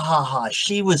 ha, ha, ha.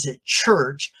 She was at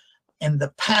church, and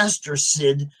the pastor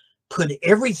said, put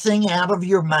everything out of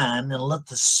your mind and let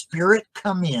the Spirit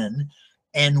come in.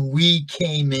 And we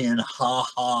came in, ha,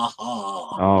 ha,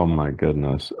 ha. Oh, my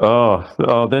goodness.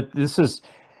 Oh, this is,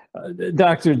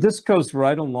 Doctor, this goes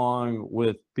right along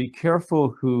with be careful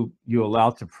who you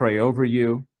allow to pray over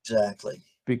you. Exactly.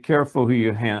 Be careful who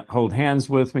you hold hands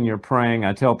with when you're praying.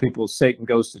 I tell people Satan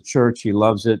goes to church. He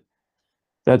loves it.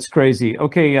 That's crazy.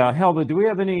 Okay, Helva, do we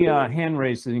have any hand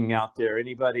raising out there?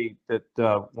 Anybody that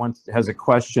has a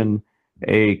question,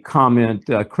 a comment?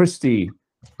 Christy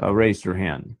raised her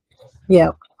hand.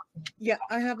 Yeah,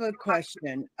 I have a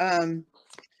question.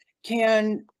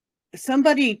 Can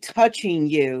somebody touching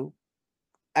you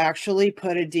actually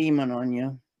put a demon on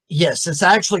you? Yes, it's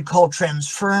actually called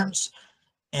transference.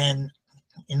 And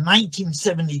in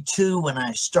 1972, when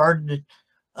I started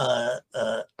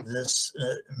this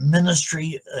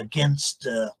ministry against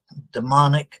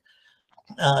demonic,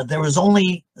 there was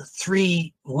only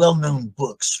 3 well-known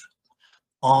books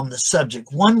on the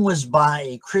subject. One was by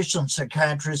a Christian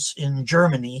psychiatrist in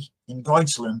Germany, in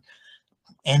Deutschland,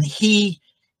 and he,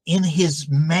 in his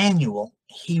manual,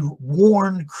 he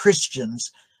warned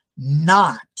Christians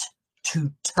not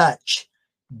to touch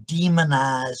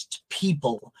demonized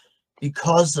people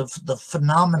because of the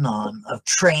phenomenon of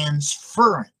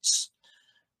transference.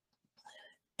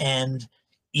 And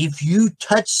if you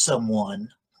touch someone,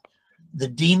 the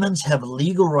demons have a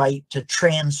legal right to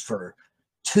transfer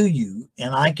to you,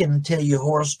 and I can tell you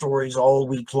horror stories all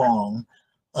week long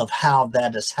of how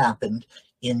that has happened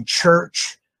in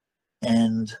church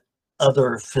and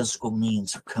other physical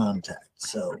means of contact.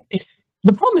 So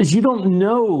the problem is you don't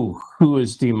know who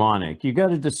is demonic. You got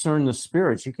to discern the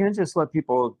spirits. You can't just let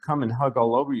people come and hug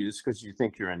all over you just because you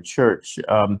think you're in church.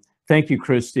 Thank you,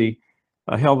 Christy.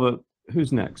 Helva,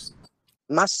 who's next?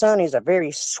 My son is a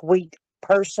very sweet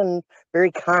person,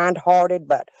 very kind-hearted,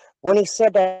 but when he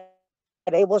said that,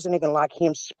 it wasn't even like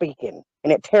him speaking,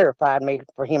 and it terrified me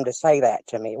for him to say that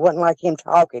to me. It wasn't like him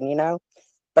talking, you know?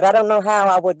 But I don't know how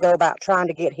I would go about trying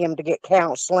to get him to get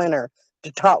counseling or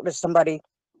to talk to somebody,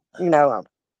 you know,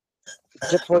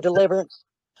 for deliverance.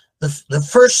 The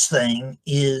first thing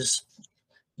is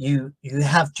you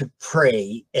have to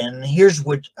pray, and here's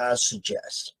what I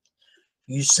suggest.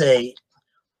 You say,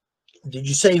 did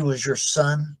you say it was your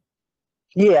son?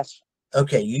 Yes.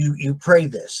 Okay, you pray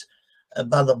this.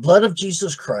 By the blood of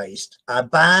Jesus Christ, I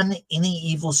bind any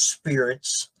evil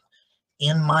spirits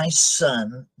in my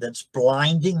son that's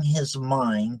blinding his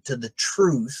mind to the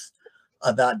truth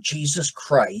about Jesus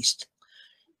Christ.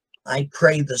 I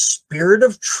pray the Spirit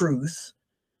of truth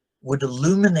would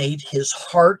illuminate his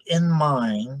heart and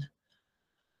mind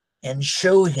and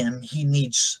show him he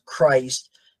needs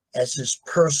Christ as his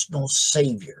personal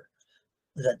Savior.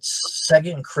 That's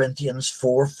 2 Corinthians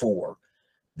 4:4.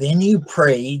 Then you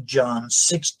pray John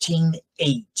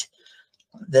 16:8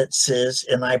 that says,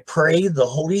 and I pray the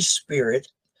Holy Spirit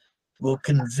will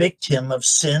convict him of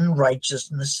sin,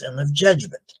 righteousness, and of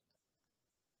judgment.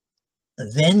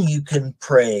 Then you can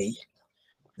pray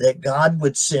that God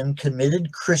would send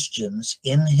committed Christians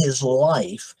in his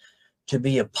life to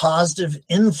be a positive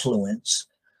influence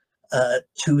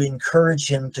to encourage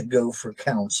him to go for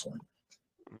counseling.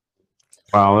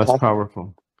 Wow, that's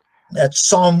powerful. That's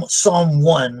Psalm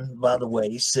 1, by the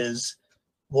way, says,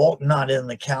 walk not in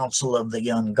the counsel of the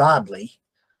ungodly.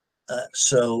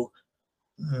 So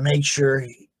make sure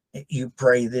you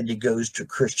pray that he goes to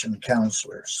Christian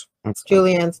counselors.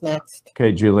 Julianne's next.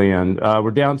 Okay, Julianne.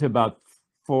 We're down to about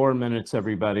 4 minutes,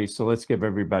 everybody. So let's give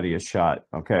everybody a shot.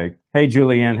 Okay. Hey,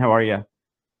 Julianne, how are you?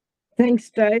 Thanks,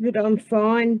 David. I'm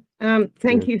fine.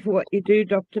 Thank you for what you do,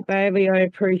 Dr. Bailey. I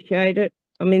appreciate it.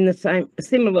 I'm in the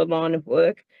similar line of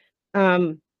work.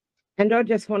 And I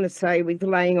just want to say, with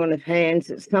laying on of hands,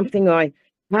 it's something I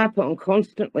harp on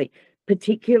constantly,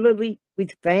 particularly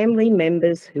with family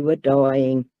members who are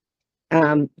dying.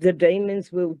 The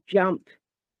demons will jump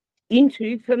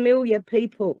into familiar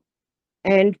people,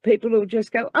 and people will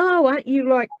just go, oh, aren't you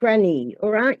like Granny?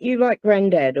 Or aren't you like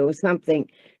Granddad? Or something.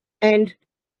 And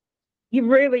you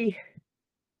really,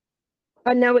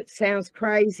 I know it sounds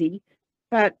crazy,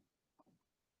 but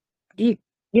you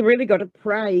really got to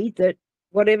pray that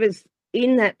whatever's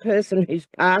in that person who's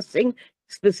passing,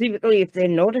 specifically if they're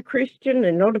not a Christian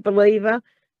and not a believer,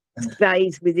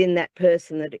 stays within that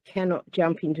person, that it cannot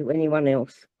jump into anyone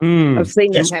else. I've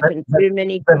seen it happen too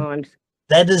many times.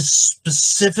 That is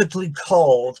specifically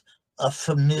called a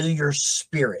familiar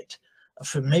spirit. A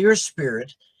familiar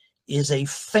spirit is a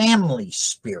family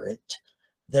spirit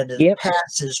that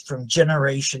passes from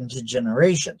generation to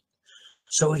generation.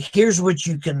 So here's what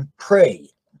you can pray.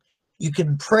 You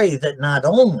can pray that not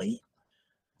only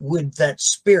would that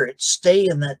spirit stay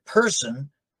in that person,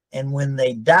 and when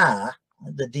they die,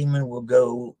 the demon will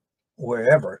go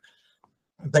wherever,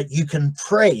 but you can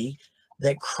pray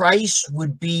that Christ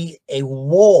would be a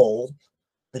wall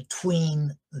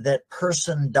between that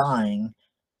person dying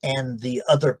and the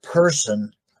other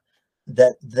person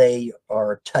that they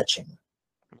are touching.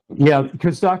 Yeah,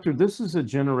 because doctor, this is a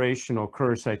generational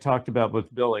curse I talked about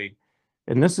with Billy,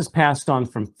 and this is passed on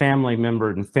from family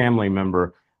member to family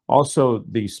member. Also,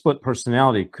 the split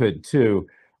personality could too.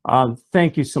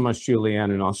 Thank you so much,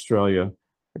 Julianne in Australia.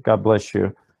 God bless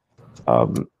you.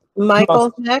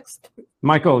 Michael's next.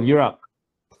 Michael, you're up.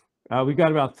 We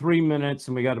got about 3 minutes,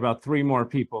 and we got about 3 more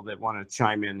people that want to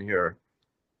chime in here.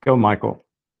 Go, Michael.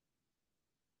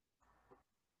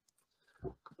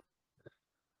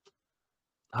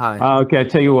 Hi. Okay, I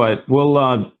tell you what. We'll.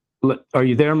 Are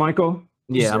you there, Michael?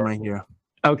 Yeah, I'm right here.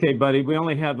 Okay, buddy. We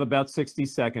only have about 60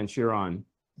 seconds. You're on.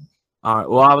 All right.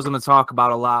 Well, I was going to talk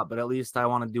about a lot, but at least I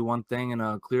want to do one thing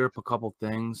and clear up a couple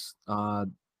things.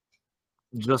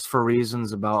 Just for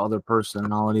reasons about other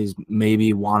personalities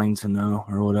maybe wanting to know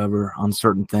or whatever on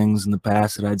certain things in the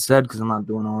past that I'd said, because I'm not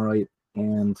doing all right.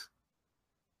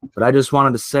 But I just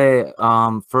wanted to say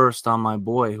first on my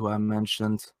boy who I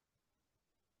mentioned,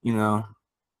 you know,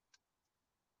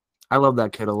 I love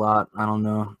that kid a lot. I don't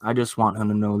know. I just want him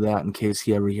to know that in case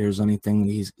he ever hears anything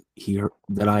that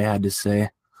that I had to say.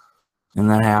 and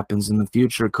that happens in the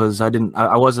future because I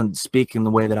wasn't speaking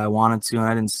the way that I wanted to, and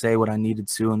I didn't say what I needed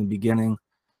to in the beginning.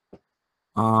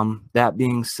 That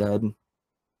being said,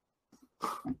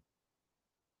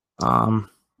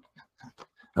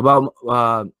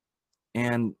 about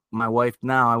and my wife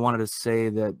now, I wanted to say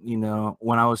that, you know,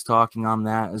 when I was talking on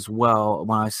that as well,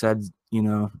 when I said, you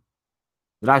know,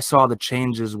 that I saw the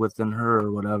changes within her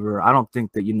or whatever, I don't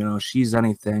think that, you know, she's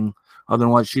anything other than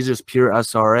what she's just pure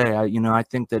SRA. You know, I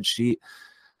think that,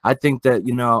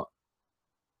 you know,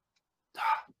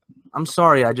 I'm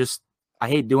sorry. I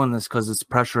hate doing this because it's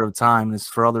pressure of time. It's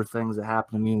for other things that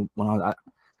happen to me when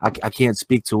I can't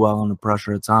speak too well under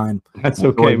pressure of time. That's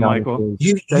okay, Michael.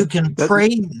 You can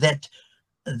pray that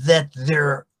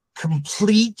their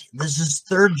complete, this is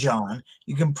 3 John,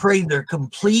 you can pray their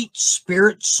complete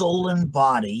spirit, soul, and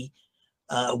body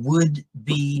would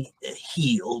be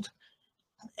healed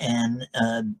and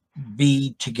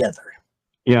be together.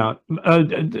 Yeah.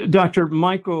 Dr.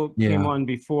 Michael came on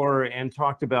before and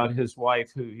talked about his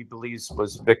wife, who he believes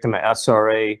was a victim of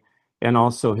SRA, and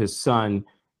also his son.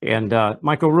 And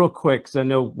Michael, real quick, because I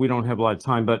know we don't have a lot of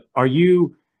time, but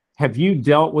have you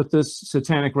dealt with this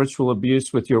satanic ritual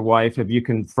abuse with your wife? Have you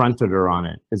confronted her on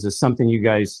it? Is this something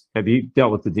have you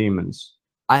dealt with the demons?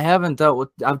 I haven't dealt with,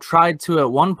 I've tried to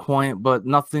at one point, but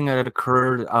nothing had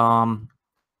occurred.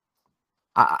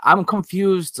 I'm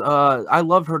confused. I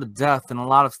love her to death, and a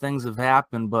lot of things have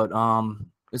happened, but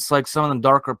it's like some of the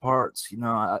darker parts. You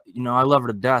know, I love her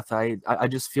to death. I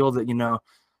just feel that, you know,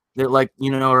 that, like,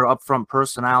 you know, her upfront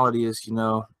personality is, you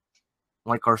know,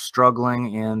 like, are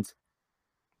struggling. And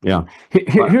yeah,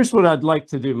 here's what I'd like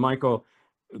to do, Michael.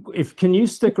 Can you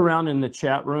stick around in the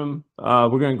chat room? We're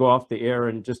going to go off the air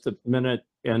in just a minute,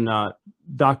 and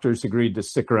doctors agreed to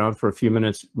stick around for a few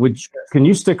minutes. Can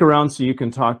you stick around so you can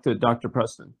talk to Dr.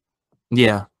 Preston?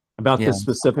 Yeah. About this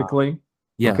specifically?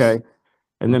 Yes. Okay.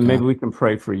 And then maybe we can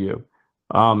pray for you.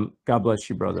 God bless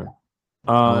you, brother.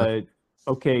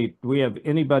 Okay. Do we have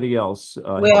anybody else?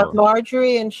 We have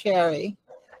Marjorie and Sherry.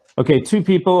 Okay, 2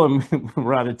 people, and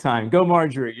we're out of time. Go,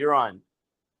 Marjorie. You're on.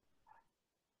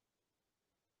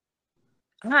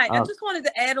 Hi, I just wanted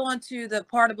to add on to the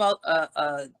part about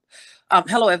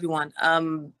hello everyone.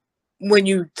 When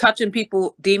you touching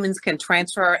people, demons can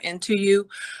transfer into you.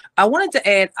 I wanted to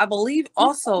add, I believe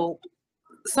also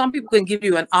some people can give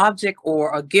you an object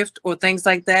or a gift or things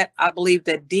like that. I believe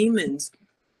that demons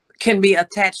can be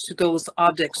attached to those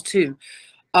objects too.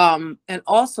 And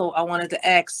also I wanted to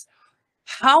ask,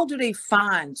 how do they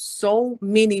find so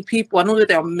many people? I know that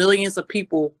there are millions of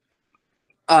people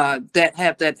that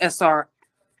have that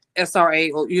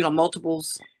SRA, or, you know,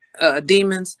 multiples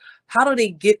demons. How do they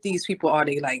get these people? Are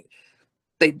they like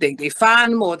they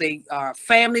find them, or they are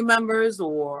family members,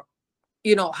 or,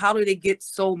 you know, how do they get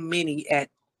so many at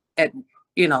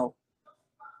you know,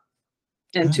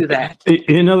 into that?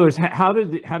 In other words, how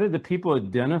did the people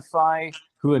identify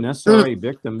who an SRA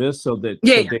victim is so that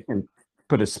they can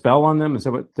put a spell on them? Is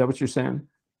that what you're saying?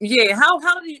 Yeah,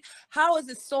 how is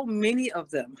it so many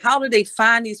of them? How do they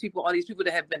find these people? Are these people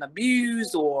that have been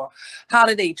abused, or how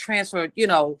do they transfer? You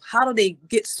know, how do they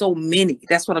get so many?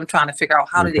 That's what I'm trying to figure out.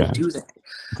 How do they do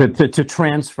that? To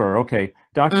transfer. Okay,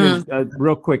 doctor,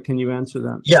 real quick, can you answer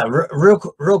that? Yeah,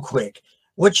 real quick.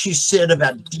 What you said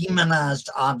about demonized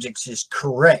objects is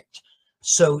correct.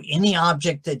 So any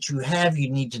object that you have, you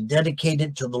need to dedicate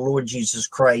it to the Lord Jesus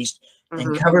Christ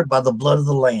and cover it by the blood of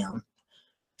the Lamb.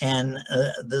 And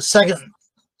the second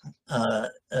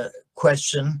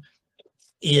question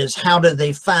is, how do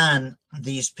they find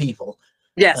these people?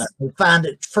 Yes. They find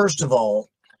it, first of all,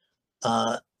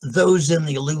 those in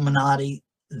the Illuminati,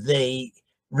 they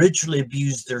ritually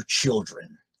abuse their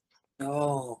children.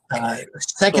 Oh. Okay.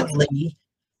 Secondly,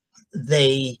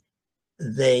 they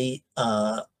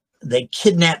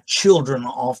kidnap children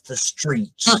off the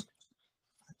streets.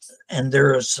 And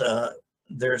there's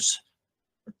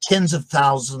tens of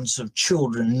thousands of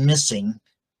children missing.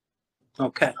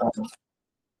 Okay.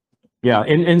 Yeah,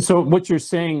 and so what you're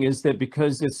saying is that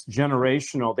because it's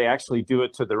generational, they actually do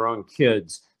it to their own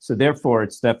kids. So therefore,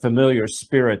 it's that familiar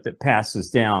spirit that passes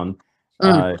down.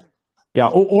 Yeah,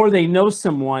 or they know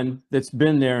someone that's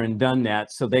been there and done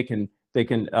that, so they can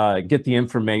get the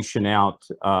information out,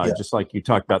 just like you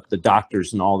talked about the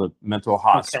doctors and all the mental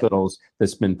hospitals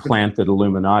that's been planted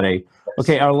Illuminati.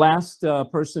 Okay, our last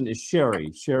person is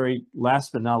Sherry. Sherry,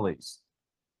 last but not least.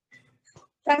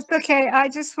 That's okay. I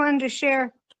just wanted to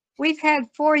share. We've had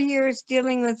 4 years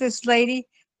dealing with this lady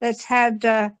that's had,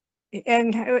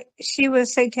 and she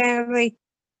was satanically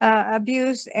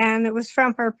abused, and it was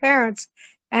from her parents.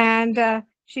 And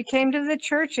she came to the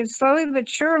church, and slowly but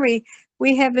surely,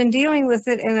 we have been dealing with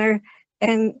it, and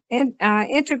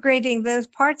integrating those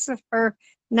parts of her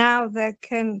now that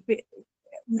can be,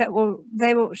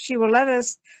 she will let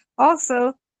us.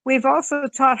 Also, we've also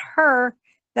taught her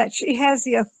that she has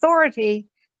the authority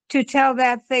to tell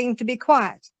that thing to be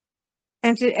quiet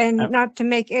and not to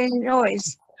make any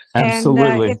noise.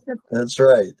 Absolutely. That's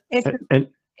right.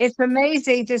 It's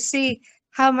amazing to see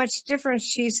how much difference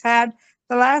she's had.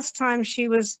 The last time she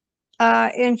was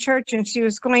in church and she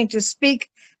was going to speak,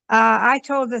 I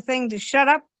told the thing to shut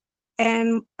up,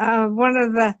 and one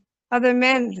of the other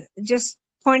men just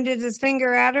pointed his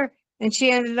finger at her, and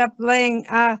she ended up laying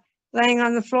on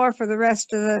the floor for the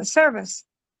rest of the service.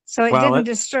 So it didn't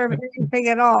disturb anything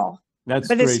at all. That's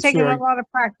but great, it's taken Sherry. a lot of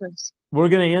practice. We're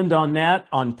going to end on that,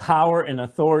 on power and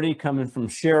authority coming from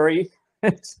Sherry.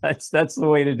 That's the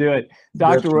way to do it.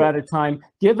 Doctor, we're out of time.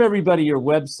 Give everybody your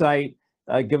website,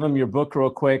 give them your book real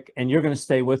quick, and you're going to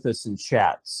stay with us and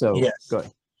chat. So yes. Go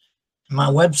ahead. My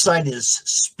website is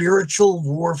Spiritual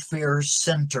Warfare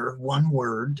Center, one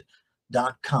word,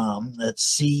 .com. That's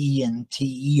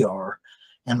CENTER.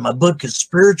 And my book is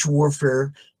Spiritual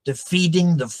Warfare,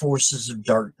 Defeating the Forces of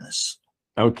Darkness.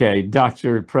 Okay,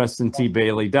 Dr. Preston T.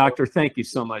 Bailey. Doctor, thank you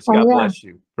so much. God bless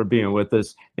you for being with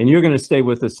us. And you're going to stay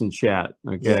with us in chat,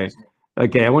 okay? Yes.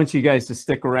 Okay, I want you guys to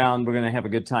stick around. We're going to have a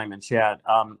good time in chat.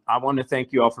 I want to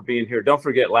thank you all for being here. Don't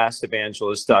forget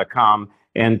lastevangelist.com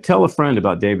and tell a friend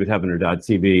about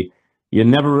davidheavener.tv. You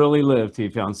never really live till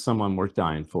you found someone worth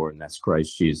dying for, and that's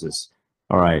Christ Jesus.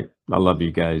 All right, I love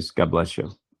you guys. God bless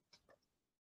you.